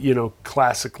technically, you know,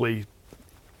 classically,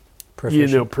 Proficient.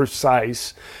 you know,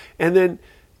 precise. And then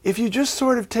if you just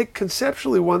sort of take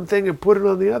conceptually one thing and put it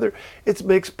on the other, it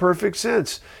makes perfect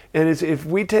sense. And it's, if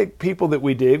we take people that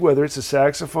we dig, whether it's a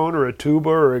saxophone or a tuba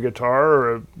or a guitar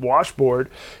or a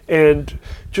washboard, and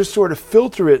just sort of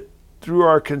filter it through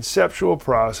our conceptual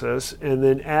process and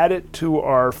then add it to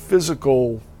our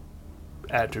physical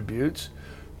attributes,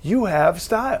 you have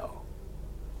style.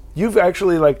 You've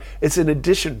actually, like, it's an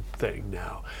addition thing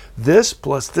now. This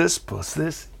plus this plus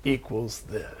this equals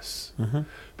this. Mm-hmm.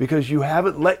 Because you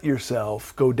haven't let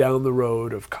yourself go down the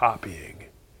road of copying.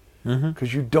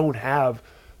 Because you don't have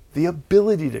the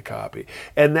ability to copy.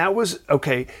 And that was,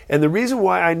 okay, and the reason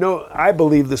why I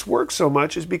believe this works so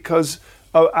much is because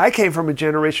I came from a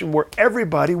generation where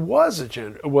everybody was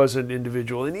an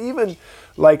individual. And even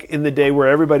like in the day where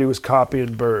everybody was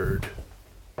copying Bird,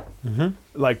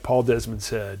 like Paul Desmond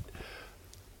said,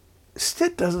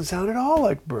 Stitt doesn't sound at all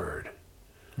like Bird.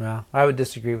 Well, I would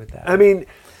disagree with that. I mean,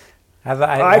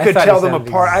 I could thought tell he them sounded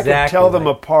apart. I could exactly tell them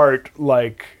like- apart,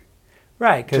 like,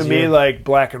 Right, to me, like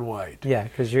black and white. yeah,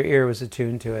 because your ear was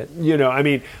attuned to it. You know, I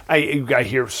mean, I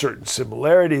hear certain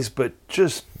similarities, but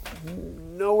just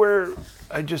nowhere.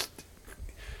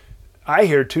 I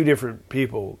hear two different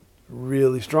people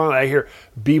really strongly. I hear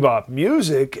bebop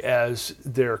music as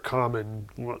their common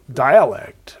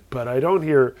dialect, but I don't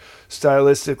hear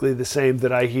stylistically the same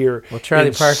that I hear. Well, Charlie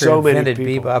in Parker so many invented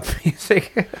people. bebop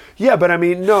music. Yeah, but I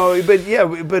mean, no, but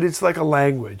it's like a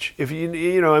language. If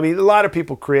you know, I mean, a lot of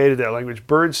people created that language.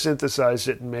 Bird synthesized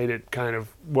it and made it kind of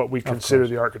what we consider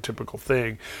the archetypical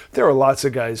thing. There are lots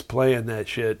of guys playing that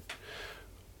shit.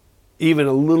 Even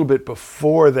a little bit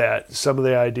before that, some of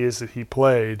the ideas that he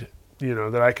played, you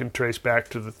know, that I can trace back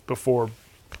to before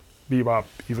bebop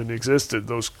even existed.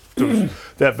 Those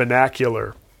that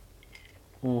vernacular,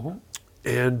 and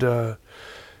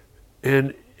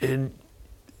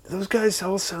those guys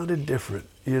all sounded different,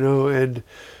 you know, and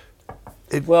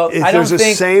I don't there's a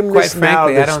think, sameness quite now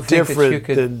frankly, I that's don't think that you different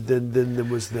could- than there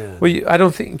was then. Well, I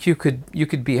don't think you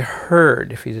could be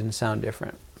heard if you didn't sound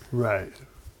different. Right.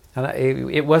 And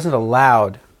it wasn't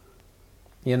allowed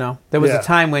You know, there was Yeah. a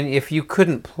time when if you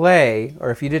couldn't play or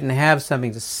if you didn't have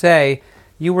something to say,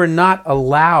 you were not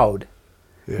allowed.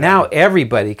 Yeah. Now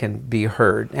everybody can be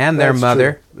heard, and their That's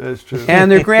mother, true. That's true.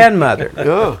 and their grandmother.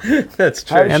 Oh. That's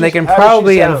How true. did And she- they can how does she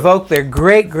probably sound? invoke their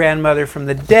great-grandmother from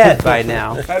the dead by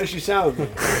now. How does she sound?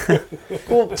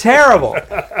 Terrible.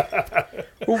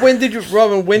 Well, when did you,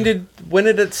 Robin? When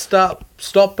did it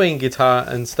stop being guitar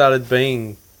and started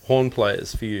being horn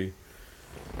players for you?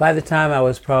 By the time I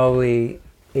was probably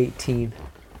 18.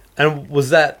 And was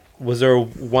there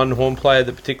one horn player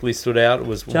that particularly stood out? It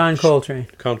was John Coltrane.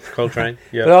 Coltrane.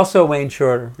 But Yeah, also Wayne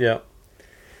Shorter. yeah.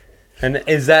 And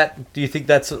do you think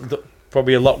that's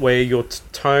probably a lot where your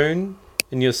tone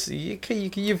and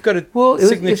you've got a Well,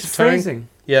 signature it's tone? phrasing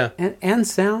Yeah, and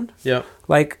sound. yeah,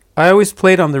 Like, I always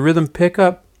played on the rhythm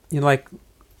pickup. You know, like,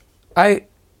 I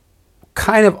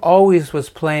kind of always was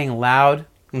playing loud.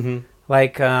 mm-hmm.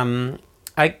 Like,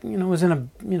 I was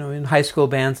in high school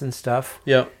bands and stuff.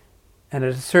 yeah, And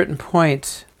at a certain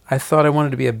point, I thought I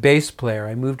wanted to be a bass player.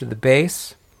 I moved to the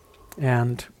bass,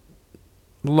 and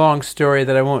long story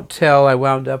that I won't tell, I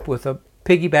wound up with a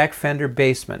piggyback Fender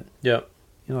Bassman. yeah,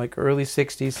 You know, like early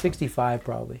 60s, 65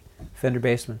 probably, Fender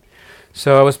Bassman.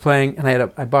 So I was playing, and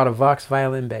I bought a Vox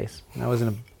violin bass. And I was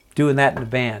doing that in a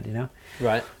band, you know.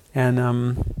 right, And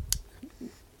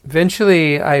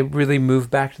eventually I really moved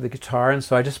back to the guitar, and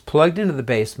so I just plugged into the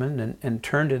Bassman and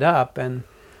turned it up, and,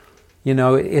 you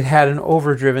know, it had an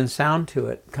overdriven sound to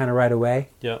it kind of right away.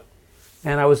 yeah,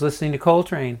 And I was listening to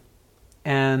Coltrane,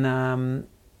 and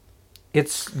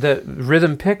it's the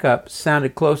rhythm pickup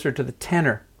sounded closer to the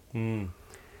tenor,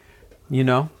 you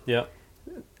know, yeah,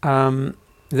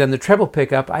 than the treble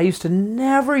pickup. I used to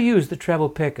never use the treble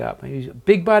pickup. I used a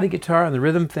big body guitar on the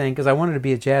rhythm thing because I wanted to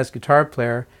be a jazz guitar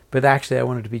player, but actually I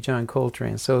wanted to be John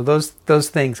Coltrane. So those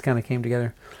things kind of came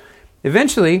together.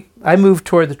 Eventually, I moved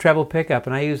toward the treble pickup,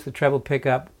 and I use the treble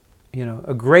pickup, you know,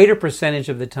 a greater percentage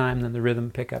of the time than the rhythm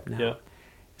pickup now. yeah,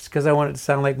 It's because I wanted to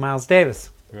sound like Miles Davis.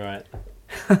 right.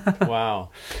 Wow.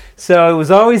 So it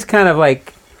was always kind of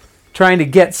like trying to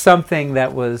get something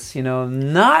that was, you know,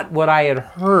 not what I had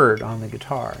heard on the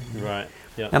guitar. Right.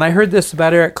 Yeah. And I heard this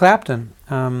about Eric Clapton.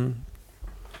 I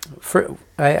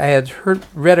had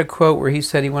read a quote where he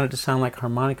said he wanted to sound like a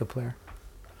harmonica player.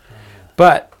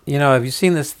 But, you know, have you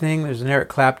seen this thing? There's an Eric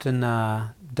Clapton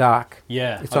doc.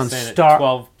 Yeah. It's I've on seen it.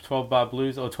 Star- 12 bar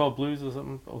blues or 12 blues or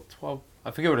something. Or 12.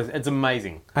 I forget what it is. It's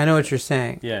amazing. I know what you're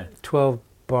saying. Yeah. 12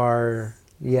 bar,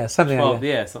 yeah, something 12. like that.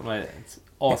 Yeah. Something like that. It's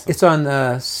awesome. It's on,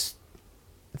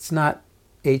 it's not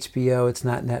HBO, it's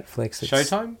not Netflix. It's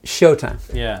Showtime? Showtime,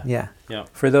 Yeah. yeah. Yeah.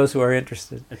 For those who are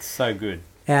interested. It's so good.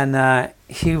 And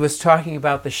he was talking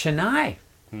about the Shehnai,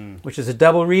 which is a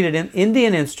double-reeded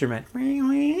Indian instrument.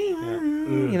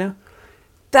 You know,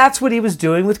 that's what he was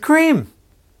doing with Cream.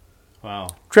 Wow.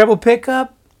 Treble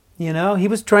pickup, you know, he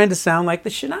was trying to sound like the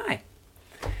Shehnai.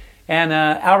 And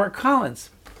Albert Collins,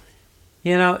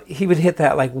 you know, he would hit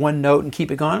that like one note and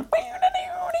keep it going.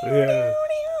 Yeah.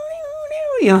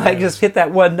 You know, like just hit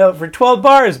that one note for 12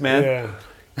 bars, man.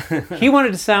 Yeah. He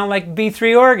wanted to sound like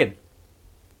B3 organ.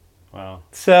 Wow.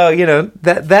 So, you know,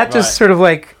 that Right. just sort of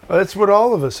like Well, that's what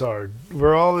all of us are.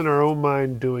 We're all in our own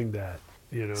mind doing that,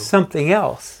 you know. something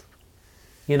else.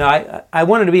 You know, I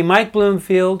wanted to be Mike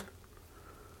Bloomfield,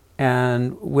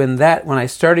 and when I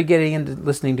started getting into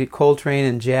listening to Coltrane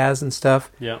and jazz and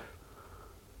stuff, Yeah.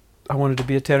 I wanted to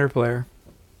be a tenor player.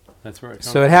 That's where it comes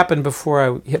So it happened before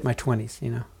I hit my 20s, you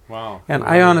know. Wow. And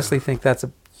I honestly think that's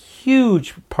a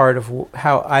huge part of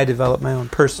how I develop my own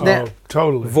personal Oh,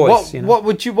 totally. voice. You know?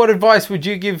 What advice would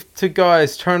you give to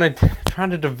guys trying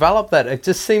to develop that? It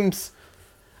just seems,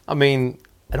 I mean,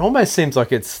 it almost seems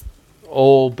like it's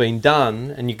all been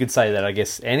done, and you could say that, I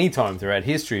guess, any time throughout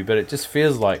history, but it just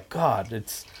feels like, God,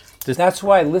 it's just... That's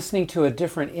why listening to a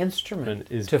different instrument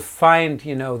Is- to find,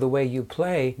 you know, the way you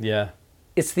play, Yeah,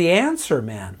 it's the answer,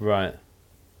 man. right.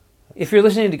 If you're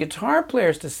listening to guitar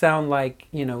players to sound like,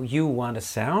 you know, you want to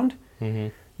sound, Mm-hmm.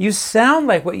 you sound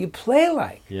like what you play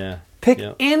like. Yeah. Pick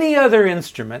Yeah. any other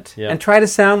instrument Yeah. and try to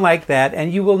sound like that,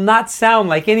 and you will not sound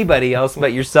like anybody else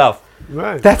but yourself.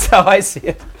 Right. That's how I see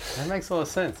it. That makes a lot of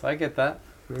sense. I get that.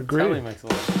 Agreed. Totally makes a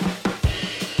lot of sense.